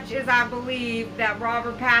much as I believe that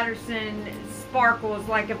Robert Pattinson sparkles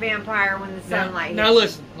like a vampire when the sunlight Now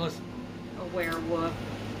hits. listen. A werewolf.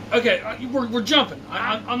 Okay, we're jumping.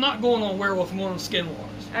 I'm not going on werewolf. I'm going on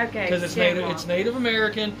skinwalkers. Okay. Because it's Native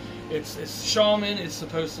American. It's shaman. It's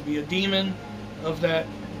supposed to be a demon of that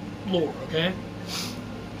lore. Okay.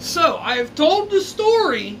 So I have told the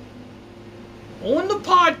story on the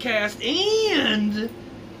podcast and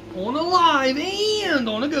on a live and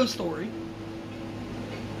on a ghost story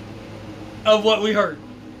of what we heard.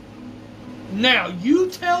 Now you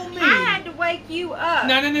tell me. I had to wake you up.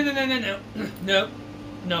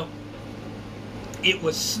 No. It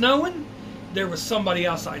was snowing. There was somebody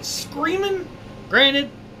outside screaming. Granted,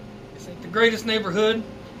 this ain't the greatest neighborhood,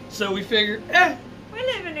 so we figured, We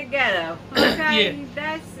live in the ghetto. Okay, Yeah.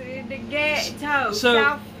 That's the ghetto. So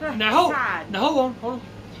South now side. hold on.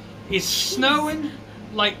 It's snowing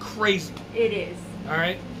like crazy. It is All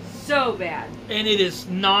right, so bad. and it is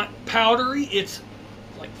not powdery. It's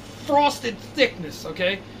like frosted thickness.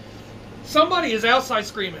 Okay. Somebody is outside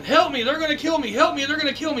screaming, "Help me! They're gonna kill me! Help me! They're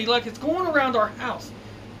gonna kill me!" Like it's going around our house.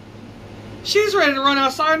 She's ready to run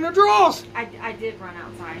outside in her drawers. I did run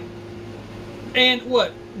outside. And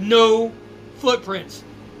what? No footprints.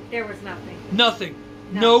 There was nothing. Nothing.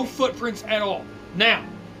 No footprints at all. Now,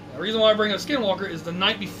 the reason why I bring up Skinwalker is the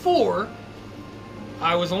night before,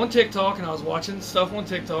 I was on TikTok and I was watching stuff on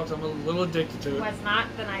TikTok. So I'm a little addicted to It it. was not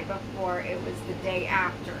the night before. It was the day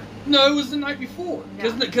after. No, it was the night before.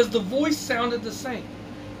 No. Because the voice sounded the same.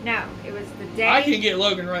 No, it was the day. I can get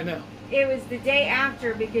Logan right now. It was the day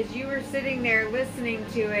after because you were sitting there listening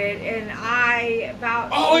to it, and I about.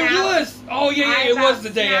 Oh, it snapped- was. Oh, yeah, I it was about the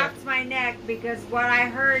day snapped after. my neck because what I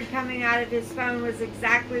heard coming out of his phone was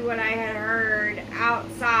exactly what I had heard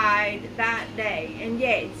outside that day. And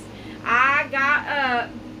yes, I got up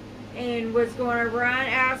and was going to run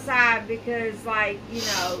outside because, like, you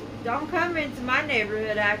know, don't come into my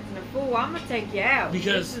neighborhood acting a fool. I'm going to take you out.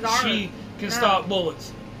 Because This is our- she can No. stop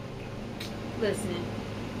bullets. Listening.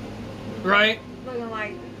 Right? Looking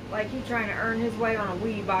like he trying to earn his way on a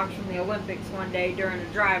weed box from the Olympics one day during a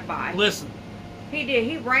drive-by. Listen. He did.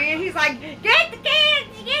 He ran. He's like, get the kids,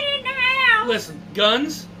 get in the house. Listen.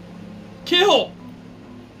 Guns. Kill.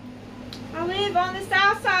 I live on the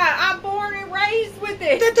south side. I'm born and raised with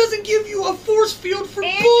it. That doesn't give you a force field for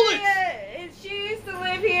bullets. Andrea, she used to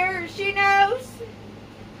live here. She knows.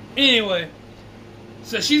 Anyway,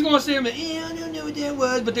 so she's going to say, I don't know what that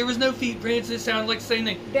was, but there was no feet prints. It sounded like the same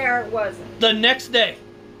thing. There it wasn't. The next day,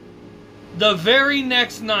 the very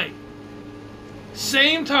next night,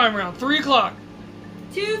 same time around 3 o'clock.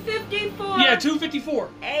 2:54. Yeah, 2:54.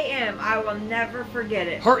 a.m. I will never forget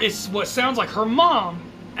it. It's what sounds like her mom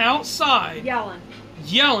outside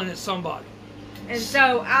Yelling. at somebody. And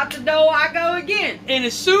so out the door I go again. And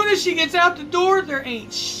as soon as she gets out the door, there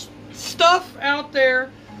ain't stuff out there.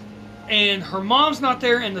 And her mom's not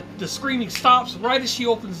there, and the screaming stops right as she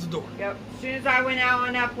opens the door. Yep. As soon as I went out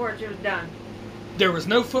on that porch, it was done. There was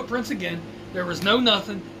no footprints again. There was no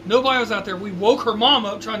nothing. Nobody was out there. We woke her mom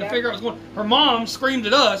up trying to figure out what's going on. Her mom screamed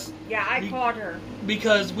at us. Yeah, I called her.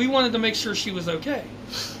 Because we wanted to make sure she was okay.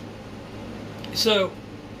 So,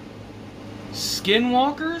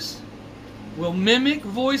 skinwalkers will mimic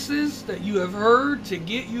voices that you have heard to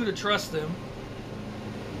get you to trust them.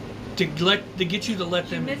 To get you to let You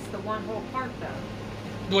them in. missed the one whole part,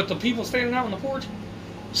 though. With the people standing out on the porch.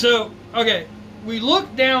 So, okay, we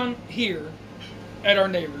look down here at our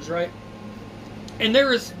neighbors, right? And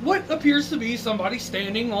there is what appears to be somebody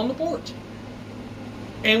standing on the porch.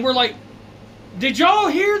 And we're like, Did y'all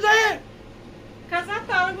hear that? Because I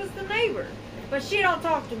thought it was the neighbor. But she don't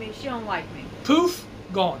talk to me. She don't like me. Poof,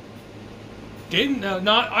 gone. Didn't know.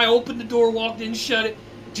 Not. I opened the door, walked in, shut it.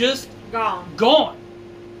 Just Gone. gone.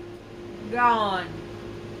 Gone.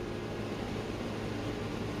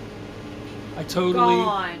 I totally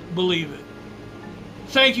Gone. believe it.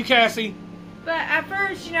 Thank you, Cassie. But at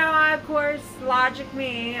first, you know, I, of course, logic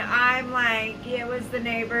me. I'm like, it was the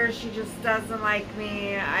neighbor. She just doesn't like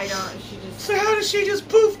me. She just... So how did she just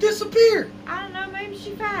poof disappear? I don't know. Maybe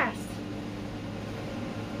she fast.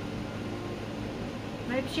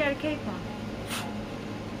 Maybe she had a cape on.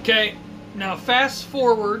 Okay, now fast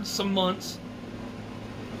forward some months,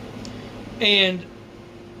 and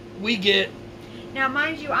we get... Now,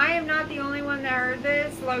 mind you, I am not the only one that heard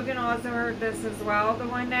this. Logan also heard this as well the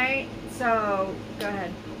one night. So, go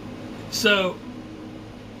ahead. So,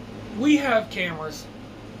 we have cameras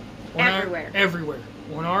Everywhere. everywhere.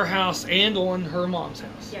 On our house and on her mom's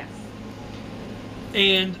house. Yes.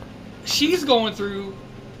 And she's going through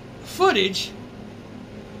footage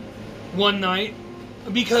one night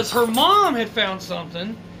because her mom had found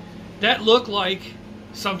something that looked like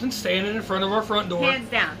something standing in front of our front door. Hands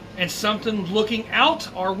down. And something looking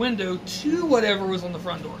out our window to whatever was on the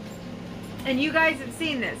front door. And you guys have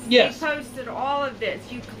seen this. Yes. We posted all of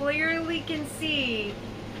this. You clearly can see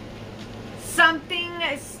something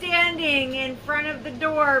standing in front of the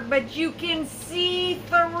door, but you can see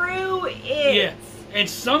through it. Yes. And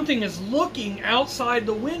something is looking outside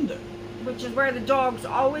the window. Which is where the dogs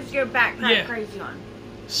always go back crazy on.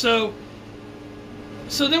 So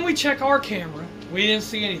then we check our camera. We didn't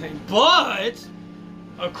see anything. But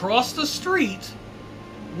across the street,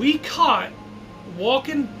 we caught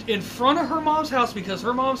walking in front of her mom's house because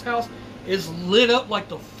her mom's house is lit up like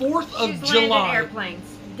the 4th of She's July. landing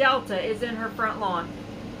airplanes. Delta is in her front lawn.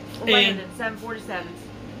 Landing 747s.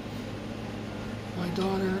 My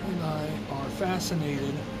daughter and I are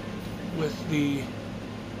fascinated with the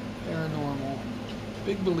paranormal.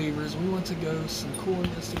 Big believers. We want to go some cool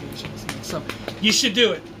investigations. So you should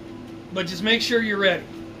do it. But just make sure you're ready.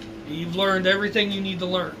 You've learned everything you need to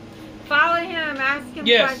learn. Follow him, ask him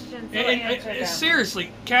questions. He'll answer them.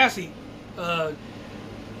 Seriously, Cassie,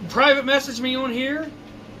 private message me on here.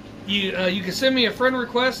 You can send me a friend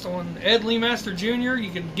request on Ed Lee Master Jr.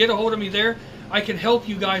 You can get a hold of me there. I can help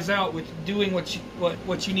you guys out with doing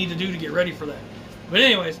what you need to do to get ready for that. But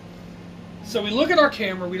anyways, so we look at our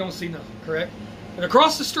camera, we don't see nothing, correct? And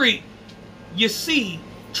across the street, you see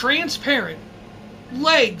transparent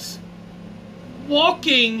legs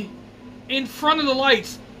walking in front of the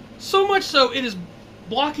lights. So much so, it is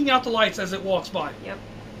blocking out the lights as it walks by. Yep.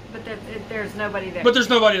 But there's nobody there. But there's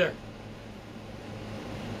nobody there.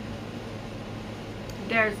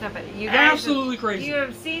 There's nobody. You guys Absolutely crazy. You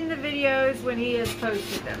have seen the videos when he has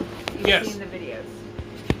posted them. You've seen the videos.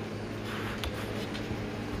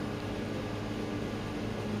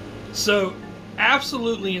 So,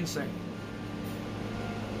 absolutely insane.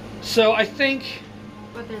 So, I think...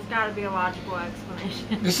 But there's got to be a logical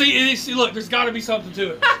explanation. See, look, there's got to be something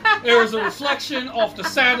to it. There was a reflection off the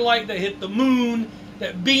satellite that hit the moon,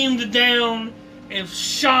 that beamed down and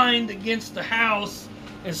shined against the house,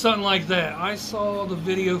 and something like that. I saw the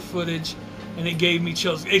video footage, and it gave me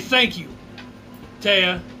chills. Hey, thank you,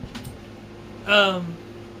 Taya.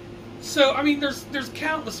 So, I mean, there's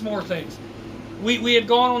countless more things. We had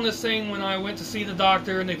gone on this thing when I went to see the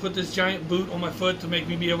doctor, and they put this giant boot on my foot to make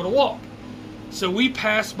me be able to walk. So we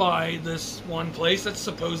passed by this one place that's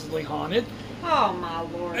supposedly haunted. Oh my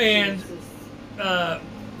Lord. And Jesus.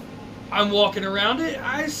 I'm walking around it.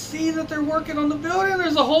 I see that they're working on the building.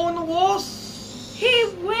 There's a hole in the wall. He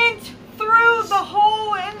went through the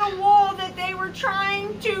hole in the wall that they were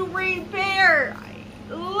trying to repair.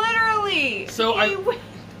 Literally. So I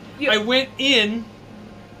went in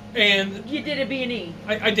and... You did a B&E.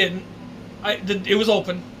 I didn't. It was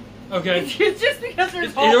open. Okay. It's just because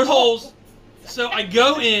there's holes. There was holes. So I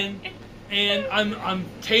go in, and I'm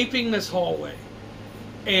taping this hallway,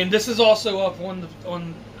 and this is also up on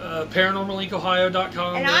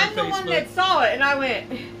paranormallinkohio.com. And I'm the one that saw it, and I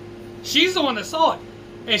went. She's the one that saw it,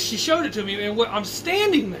 and she showed it to me. And I'm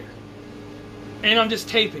standing there, and I'm just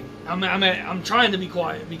taping. I'm trying to be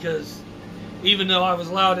quiet because even though I was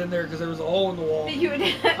loud in there because there was a hole in the wall,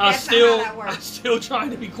 I'm still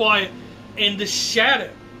trying to be quiet, and the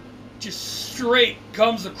shadow just straight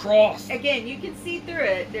comes across. Again, you can see through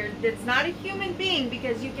it. It's not a human being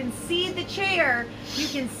because you can see the chair. You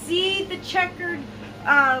can see the checkered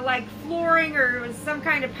like flooring or some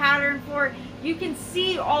kind of pattern floor. You can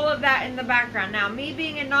see all of that in the background. Now, me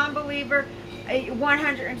being a non-believer,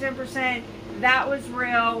 110%, that was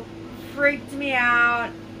real. Freaked me out.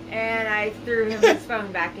 And I threw him his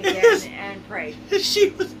phone back again and prayed.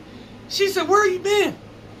 She said, "Where you been?"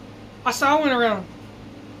 I said, "I went around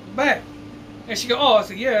back." And she go, "Oh," I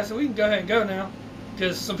said, "Yeah." I said, "We can go ahead and go now."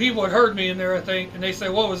 Because some people had heard me in there, I think. And they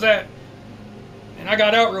said, "What was that?" And I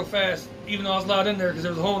got out real fast, even though I was allowed in there because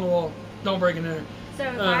there was a hole in the wall. Don't break in there. So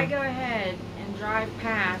if I go ahead and drive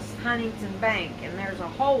past Huntington Bank and there's a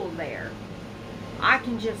hole there, I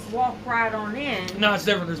can just walk right on in. No, it's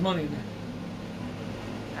different. There's money in there.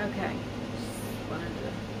 Okay.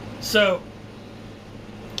 So,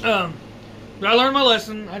 but I learned my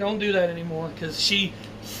lesson. I don't do that anymore because she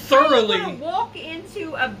thoroughly. I'm going to walk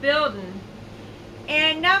into a building,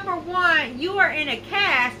 and number one, you are in a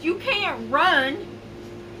cast. You can't run.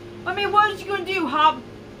 I mean, what is you going to do, Hop?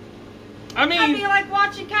 I mean, I'd be like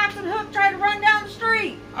watching Captain Hook try to run down the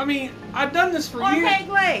street. I mean, I've done this for years. On peg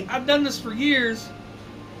leg. I've done this for years.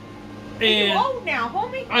 And you're old now,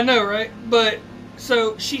 homie. I know, right? But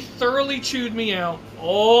so she thoroughly chewed me out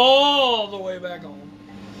all the way back home.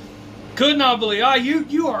 Could not believe,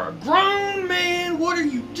 you are a grown man. What are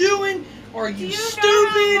you doing? Are you stupid?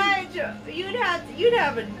 Know how much you'd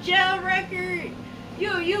have a jail record.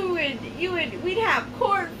 We'd have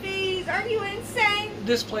court fees. Are you insane?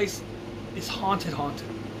 This place is haunted.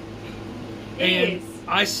 It and is.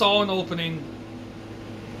 I saw an opening,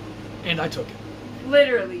 and I took it.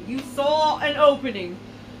 Literally, you saw an opening.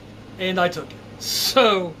 And I took it.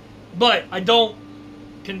 So, but I don't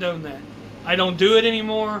condone that. I don't do it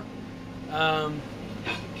anymore.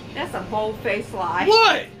 That's a bold-faced lie.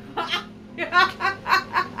 What?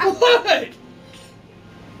 What?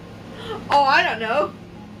 Oh, I don't know.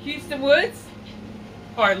 Houston Woods?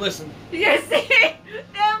 Alright, listen. Yes, that's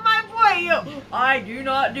my boy. I do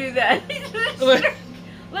not do that.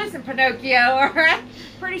 Listen, Pinocchio, alright?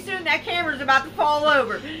 Pretty soon that camera's about to fall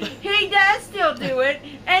over. He does still do it,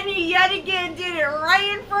 and he yet again did it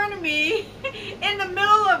right in front of me, in the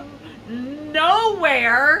middle of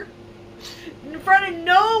nowhere, in front of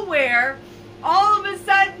nowhere. All of a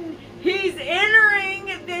sudden, he's entering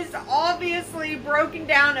this obviously broken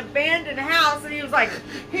down, abandoned house, and he was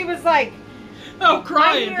like, oh,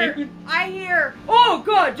 crying, dude. I hear, oh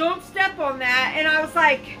God, don't step on that. And I was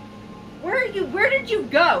like, where did you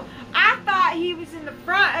go? I thought he was in the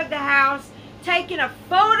front of the house taking a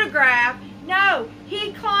photograph. No,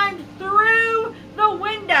 he climbed through the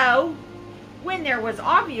window when there was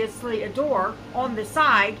obviously a door on the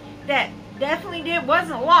side that definitely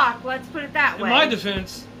wasn't locked. Let's put it that way. In my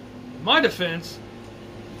defense,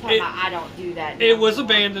 I don't do that. It was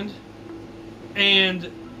abandoned, and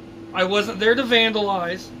I wasn't there to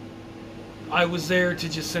vandalize. I was there to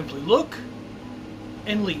just simply look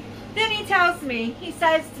and leave. Then he says to me, he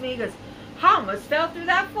goes, I almost fell through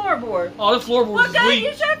that floorboard. Oh, the floorboard is weak.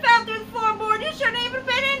 You should have fell through the floorboard. You shouldn't even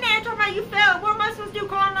been in there. Talking about you fell. What am I supposed to do?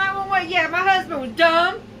 Call 911? Yeah, my husband was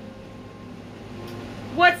dumb.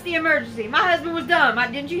 What's the emergency? My husband was dumb.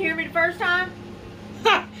 Didn't you hear me the first time?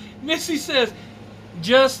 Missy says,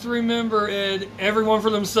 just remember, Ed, everyone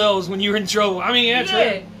for themselves when you're in trouble. I mean, that's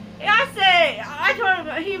right. I told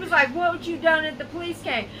him, he was like, what would you done if the police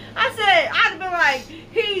came? I said, I'd have been like,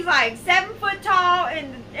 he's like 7 foot tall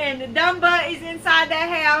and the dumb butt is inside that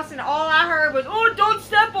house and all I heard was, oh, don't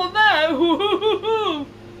step on that.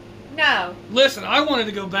 No. Listen, I wanted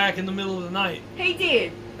to go back in the middle of the night. He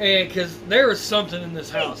did. And because there was something in this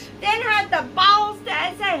house. Then had the balls to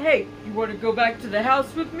say, hey, you want to go back to the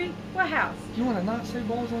house with me? What house? You want to not say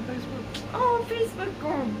balls on Facebook? Oh, Facebook.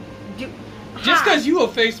 Just because you a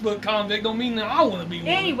Facebook convict don't mean that I want to be one.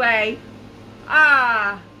 Anyway,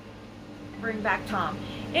 bring back Tom.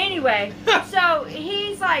 Anyway, so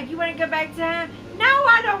he's like, you want to go back to him? No,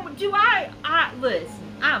 I don't. Listen,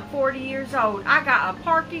 I'm 40 years old. I got a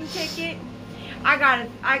parking ticket. I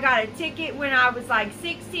got a ticket when I was like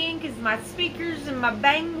 16 because my speakers and my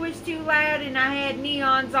bang was too loud and I had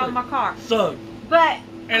neons on my car. Thug.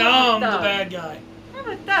 And I'm the bad guy. I'm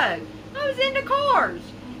a thug. I was into cars.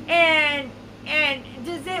 And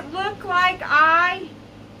does it look like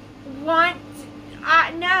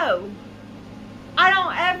no. I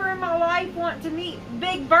don't ever in my life want to meet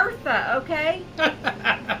Big Bertha, okay?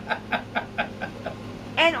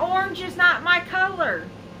 And orange is not my color.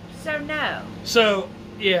 So no. So,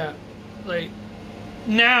 yeah. Like,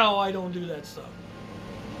 now I don't do that stuff.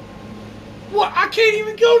 What? I can't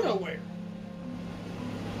even go nowhere.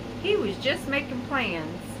 He was just making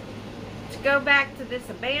plans to go back to this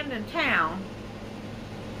abandoned town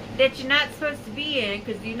that you're not supposed to be in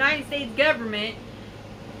because the United States government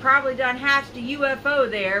probably done hatched a UFO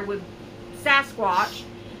there with Sasquatch.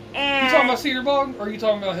 And you talking about Cedar Bog or are you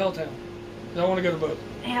talking about Helltown? I want to go to both.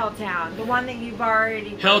 Helltown, the one that you've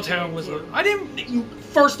already. Helltown was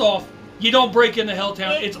first off, you don't break into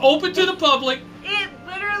Helltown. It's open to the public. It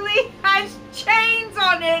literally has chains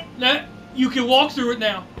on it. Now, you can walk through it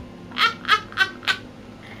now.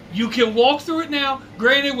 You can walk through it now.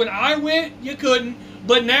 Granted, when I went, you couldn't,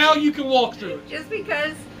 but now you can walk through it. Just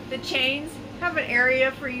because the chains have an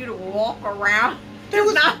area for you to walk around There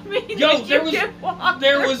was does not mean that you can walk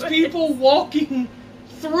there through was it. people walking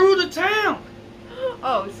through the town.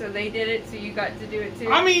 Oh, so they did it, so you got to do it too?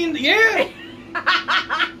 I mean, yeah.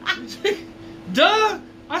 Duh.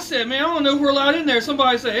 I said, man, I don't know if we're allowed in there.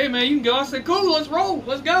 Somebody said, hey, man, you can go. I said, cool, let's roll.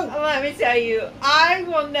 Let's go. Let me tell you, I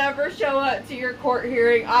will never show up to your court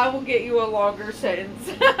hearing. I will get you a longer sentence.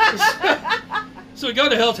 So we go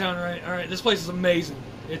to Helltown, right? All right, this place is amazing.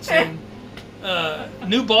 It's in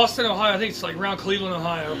New Boston, Ohio. I think it's like around Cleveland,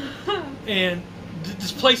 Ohio. And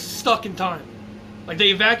this place is stuck in time. Like,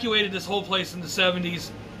 they evacuated this whole place in the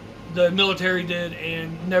 70s. The military did,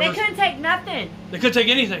 and never... They couldn't take nothing. They couldn't take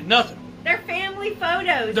anything. Nothing. Their family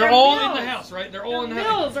photos. They're all in the house, right? They're all in the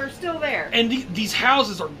house. Mills are still there. And these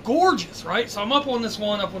houses are gorgeous, right? So I'm up on this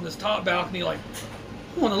top balcony, like,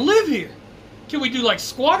 I want to live here. Can we do, like,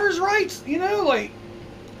 squatters' rights? You know, like...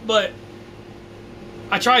 But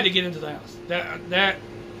I tried to get into the house. That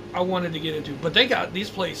I wanted to get into. But they got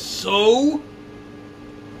these places so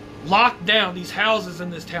locked down, these houses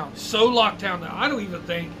in this town, so locked down that I don't even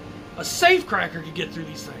think a safecracker could get through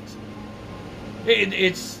these things.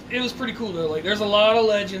 It was pretty cool though. Like, there's a lot of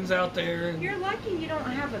legends out there. And you're lucky you don't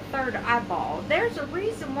have a third eyeball. There's a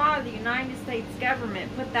reason why the United States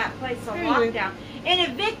government put that place on lockdown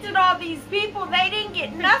and evicted all these people. They didn't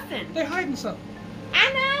get nothing. They're hiding something.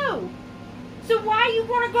 I know. So why you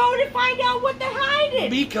want to go to find out what they're hiding?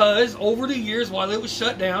 Because over the years, while it was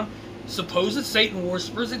shut down, supposed Satan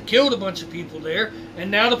worshippers had killed a bunch of people there, and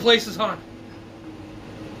now the place is haunted.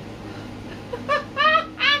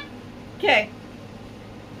 Okay.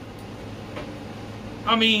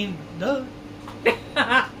 I mean, duh.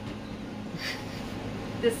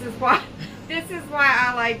 This is why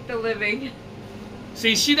I like the living.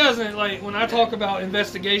 See, she doesn't, like, when I talk about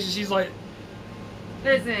investigation, she's like,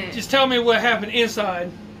 listen, just tell me what happened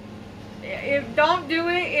inside. Don't do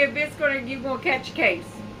it if you're gonna catch a case.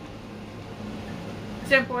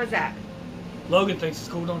 Simple as that. Logan thinks it's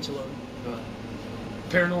cool, don't you, Logan?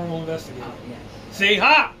 Paranormal investigator. Oh, yes. See,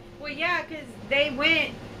 ha! Well, yeah, because they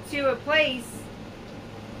went to a place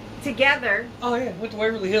together. Oh, yeah, went to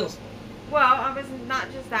Waverly Hills. Well, I was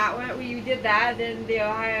not just that one. We did that, then the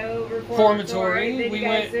Ohio Reformatory. We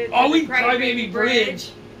went. Crybaby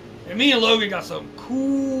Bridge. And me and Logan got some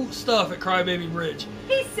cool stuff at Crybaby Bridge.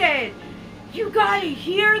 He said, "You gotta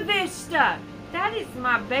hear this stuff." That is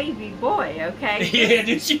my baby boy, okay? Yeah,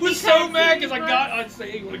 dude, she was so mad because I'd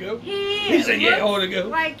say, hey, you want to go? He said, yeah, I want to go.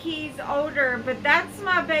 Like he's older, but that's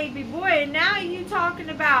my baby boy. And now you talking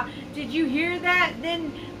about, did you hear that?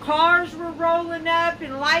 Then cars were rolling up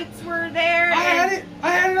and lights were there. I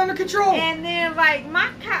had it under control. And then, like, my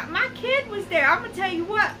kid was there. I'm going to tell you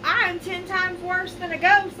what, I am 10 times worse than a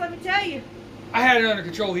ghost, let me tell you. I had it under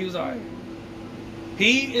control. He was all right.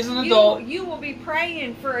 He is an adult. You will be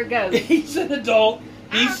praying for a ghost. He's an adult.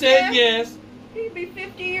 He said yes. He'd be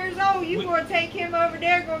 50 years old. You going to take him over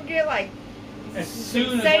there, going to get like as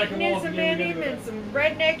soon as I can walk Satanism again, in him and some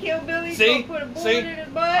redneck hillbillies see, going to put a bullet in his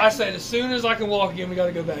butt. I said as soon as I can walk again, we got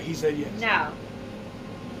to go back. He said yes. No.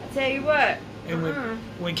 I tell you what. And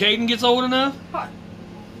when Caden gets old enough. I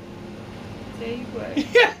tell you what.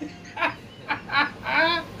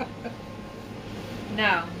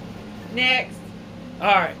 No. Next.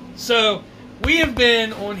 Alright, so we have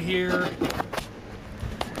been on here.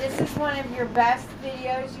 This is one of your best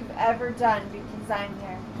videos you've ever done because I'm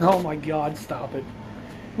there. Oh my God, stop it.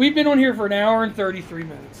 We've been on here for an hour and 33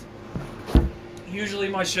 minutes. Usually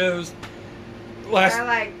my shows last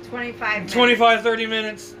like 25 minutes. 25, 30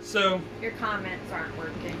 minutes, so. Your comments aren't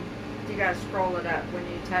working. You gotta scroll it up. When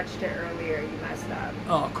you touched it earlier, you messed up.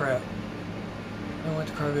 Oh crap. I went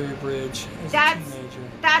to Crybaby Bridge as a teenager.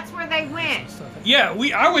 That's where they went. Yeah,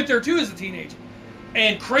 I went there too as a teenager.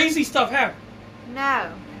 And crazy stuff happened.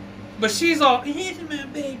 No. But she's all, he's my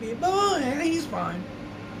baby boy, he's fine.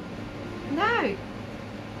 No. It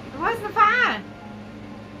wasn't fine.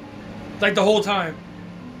 Like the whole time.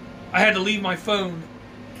 I had to leave my phone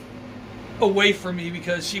away from me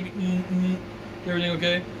because she'd be, everything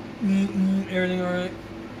okay? Everything alright?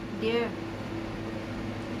 Yeah.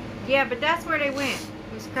 Yeah, but that's where they went.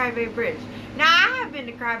 It was Crybaby Bridge. Now, I have been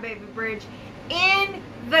to Crybaby Bridge in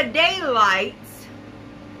the daylights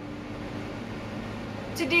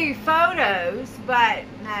to do photos, but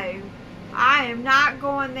no. I am not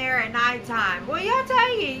going there at nighttime. Well, I'll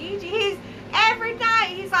tell you, he's every night.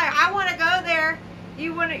 He's like, I want to go there.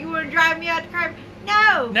 You want to drive me out to crime?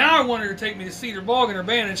 No. Now I want her to take me to Cedar Bog in her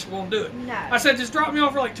van, and she won't do it. No. I said, just drop me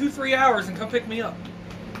off for like 2-3 hours and come pick me up.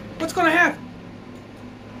 What's going to happen?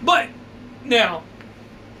 But now,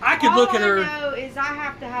 I could look at her. All I know is I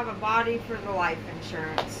have to have a body for the life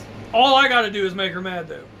insurance. All I got to do is make her mad,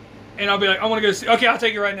 though. And I'll be like, I want to go see. Okay, I'll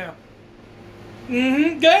take you right now.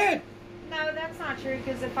 Mm-hmm, go ahead. No, that's not true,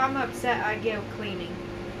 because if I'm upset, I go cleaning.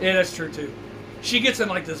 Yeah, that's true, too. She gets in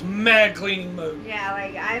like this mad cleaning mode. Yeah,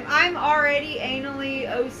 like I'm already anally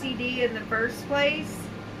OCD in the first place.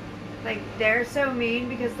 Like, they're so mean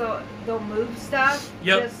because they'll move stuff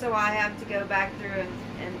just so I have to go back through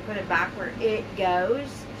and put it back where it goes.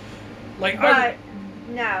 Like, but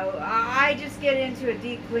no, I just get into a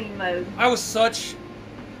deep clean mode. I was such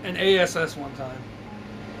an ASS one time.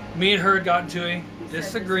 Me and her had gotten to a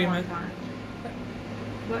disagreement.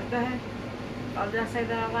 What the heck? Oh, did I say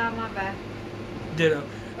that out loud? My bad. Ditto.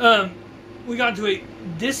 We got into a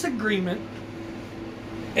disagreement.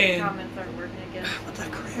 And comments aren't working again. What the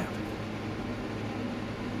crap?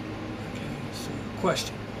 Okay, so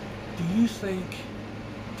question. Do you think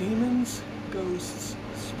demons, ghosts,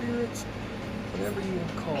 spirits, whatever you want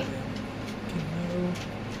to call them, can know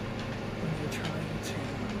when you're trying to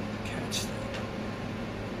catch them?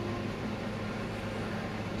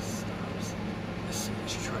 Stops. As soon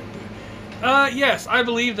as you try to do it. Yes, I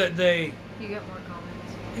believe that they... You get more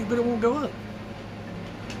comments. Hey, but it won't go up.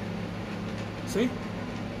 See?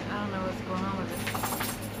 I don't know what's going on with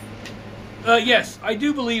it. Yes, I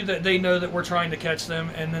do believe that they know that we're trying to catch them,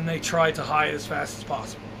 and then they try to hide as fast as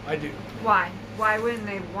possible. I do. Why? Why wouldn't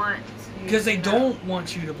they want you? Because they don't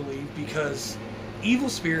want you to believe, because evil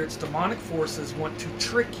spirits, demonic forces want to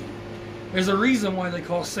trick you. There's a reason why they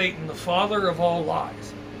call Satan the father of all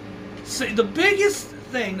lies. The biggest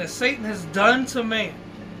thing that Satan has done to man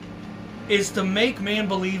is to make man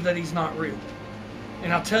believe that he's not real.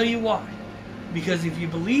 And I'll tell you why. Because if you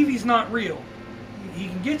believe he's not real, he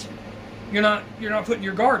can get you. You're not putting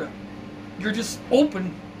your guard up. You're just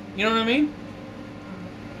open. You know what I mean?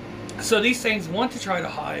 So these things want to try to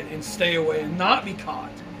hide and stay away and not be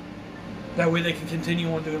caught. That way they can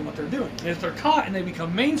continue on doing what they're doing. And if they're caught and they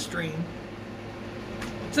become mainstream,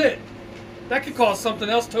 that's it. That could cause something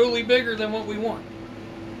else totally bigger than what we want.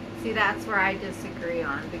 See, that's where I disagree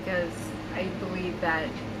on, because I believe that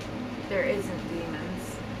there isn't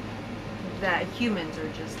demons. That humans are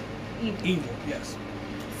just evil. Evil, yes.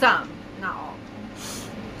 Some, not all.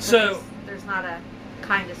 So there's not a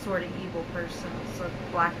kind of sort of evil person. So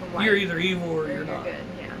black or white. You're either evil or you're not. Good,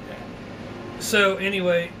 yeah. So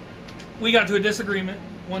anyway, we got to a disagreement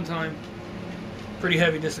one time. Pretty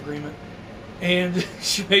heavy disagreement. And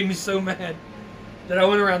she made me so mad that I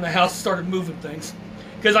went around the house and started moving things.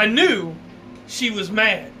 Because I knew she was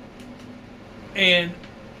mad. And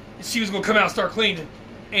she was going to come out and start cleaning.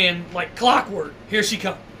 And like clockwork, here she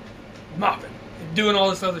comes. Mopping. And doing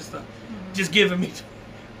all this other stuff. Mm-hmm. Just giving me,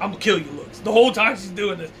 I'm going to kill you looks. The whole time she's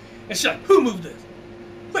doing this. And she's like, who moved this?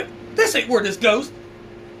 Wait, this ain't where this goes.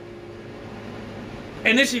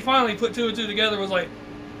 And then she finally put two and two together and was like,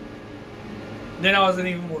 then I wasn't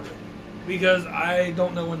even more good. Because I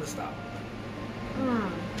don't know when to stop.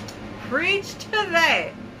 Preach to that.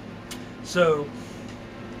 So,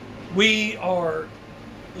 we are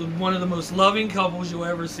one of the most loving couples you'll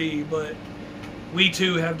ever see, but we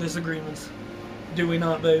too have disagreements. Do we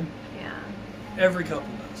not, babe? Yeah. Every couple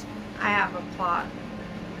does. I have a plot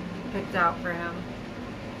picked out for him.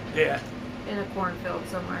 Yeah. In a cornfield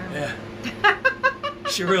somewhere. Yeah.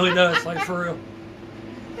 She really does, like for real.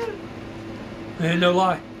 And no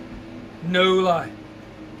lie. No lie.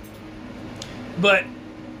 But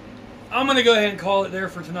I'm going to go ahead and call it there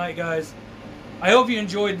for tonight, guys. I hope you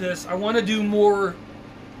enjoyed this. I want to do more.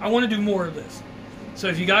 I want to do more of this. So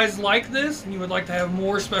if you guys like this and you would like to have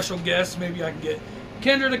more special guests, maybe I can get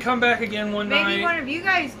Kendra to come back again one night. Maybe one of you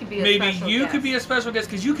guys could be a special guest. Maybe you could be a special guest,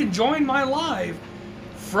 because you can join my live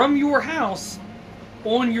from your house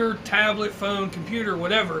on your tablet, phone, computer,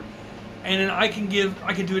 whatever. And then I can do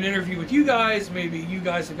an interview with you guys. Maybe you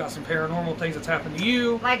guys have got some paranormal things that's happened to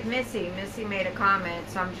you. Like Missy. Missy made a comment,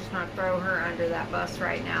 so I'm just going to throw her under that bus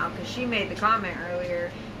right now. Because she made the comment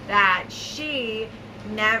earlier that she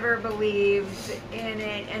never believed in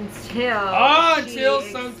it until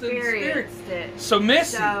something experienced it. So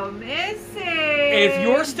Missy. If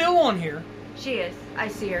you're still on here. She is. I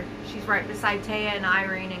see her. She's right beside Taya and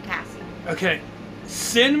Irene and Cassie. Okay.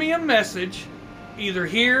 Send me a message. Either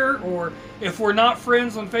here, or if we're not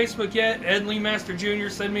friends on Facebook yet, Ed Lee Master Jr.,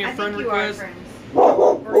 send me a friend request. I think you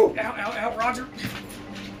are friends. Out, Roger.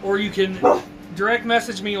 or you can direct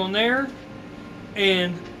message me on there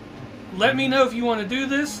and let me know if you want to do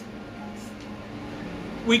this.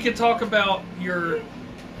 We could talk about your...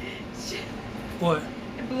 What?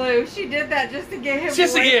 Blue, she did that just to get him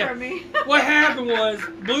away from me. What happened was,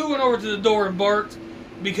 Blue went over to the door and barked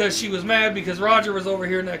because she was mad because Roger was over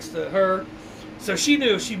here next to her. So she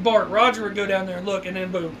knew if she barked, Roger would go down there and look, and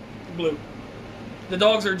then boom, Blue. The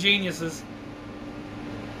dogs are geniuses.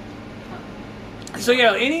 So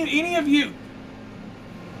yeah, any of you,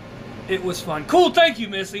 it was fun. Cool, thank you,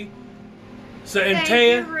 Missy. So, and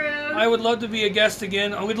Taya, I would love to be a guest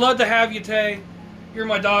again. We'd love to have you, Tay. You're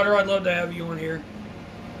my daughter. I'd love to have you on here.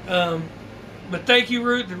 But thank you,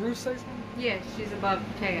 Ruth. Did Ruth say something? Yes, she's above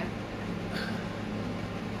Taya.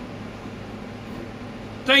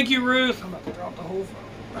 Thank you, Ruth. I'm about to drop the whole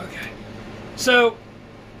phone. Okay. So,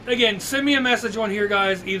 again, send me a message on here,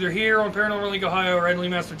 guys. Either here on Paranormal League Ohio or Ed Lee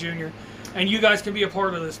Master Jr. And you guys can be a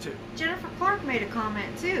part of this, too. Jennifer Clark made a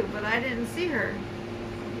comment, too, but I didn't see her.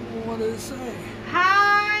 What did it say?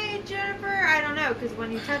 Hi, Jennifer. I don't know, because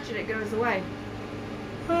when you touch it, it goes away.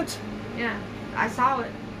 What? Yeah, I saw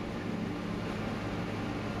it.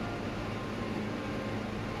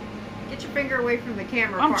 Get your finger away from the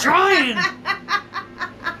camera. I'm trying.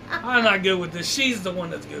 I'm not good with this. She's the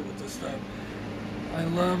one that's good with this stuff. I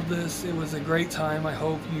love this. It was a great time. I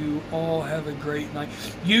hope you all have a great night.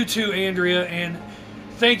 You too, Andrea. And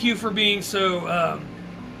thank you for being so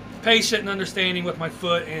patient and understanding with my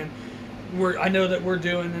foot. And I know that we're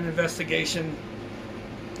doing an investigation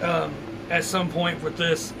at some point with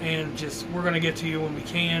this, and we're going to get to you when we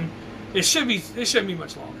can. It shouldn't be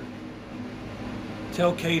much longer.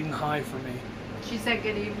 Tell Caden hi for me. She said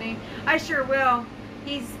good evening. I sure will.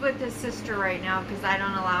 He's with his sister right now because I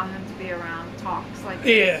don't allow him to be around talks like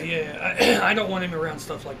this. Yeah. I don't want him around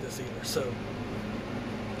stuff like this either. So,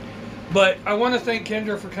 but I want to thank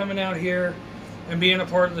Kendra for coming out here and being a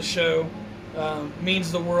part of the show.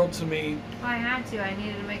 Means the world to me. Well, I had to. I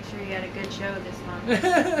needed to make sure you had a good show this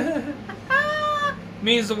month.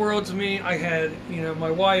 Means the world to me. I had, my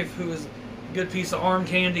wife, who is a good piece of arm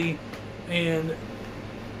candy, and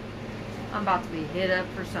I'm about to be hit up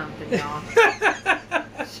for something, y'all.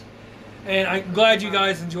 And I'm glad you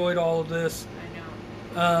guys enjoyed all of this.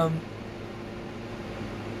 I know.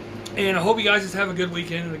 And I hope you guys just have a good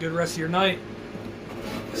weekend and a good rest of your night.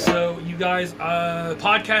 So you guys,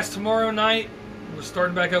 podcast tomorrow night. We're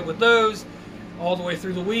starting back up with those all the way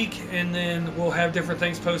through the week, and then we'll have different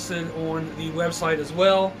things posted on the website as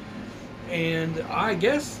well. And I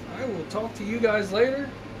guess I will talk to you guys later.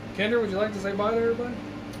 Kendra, would you like to say bye to everybody?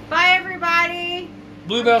 Bye, everybody.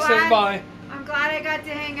 Bluebell says bye. I'm glad I got to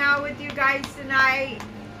hang out with you guys tonight.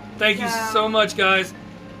 Thank you so much, guys.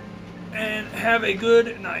 And have a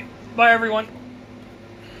good night. Bye, everyone.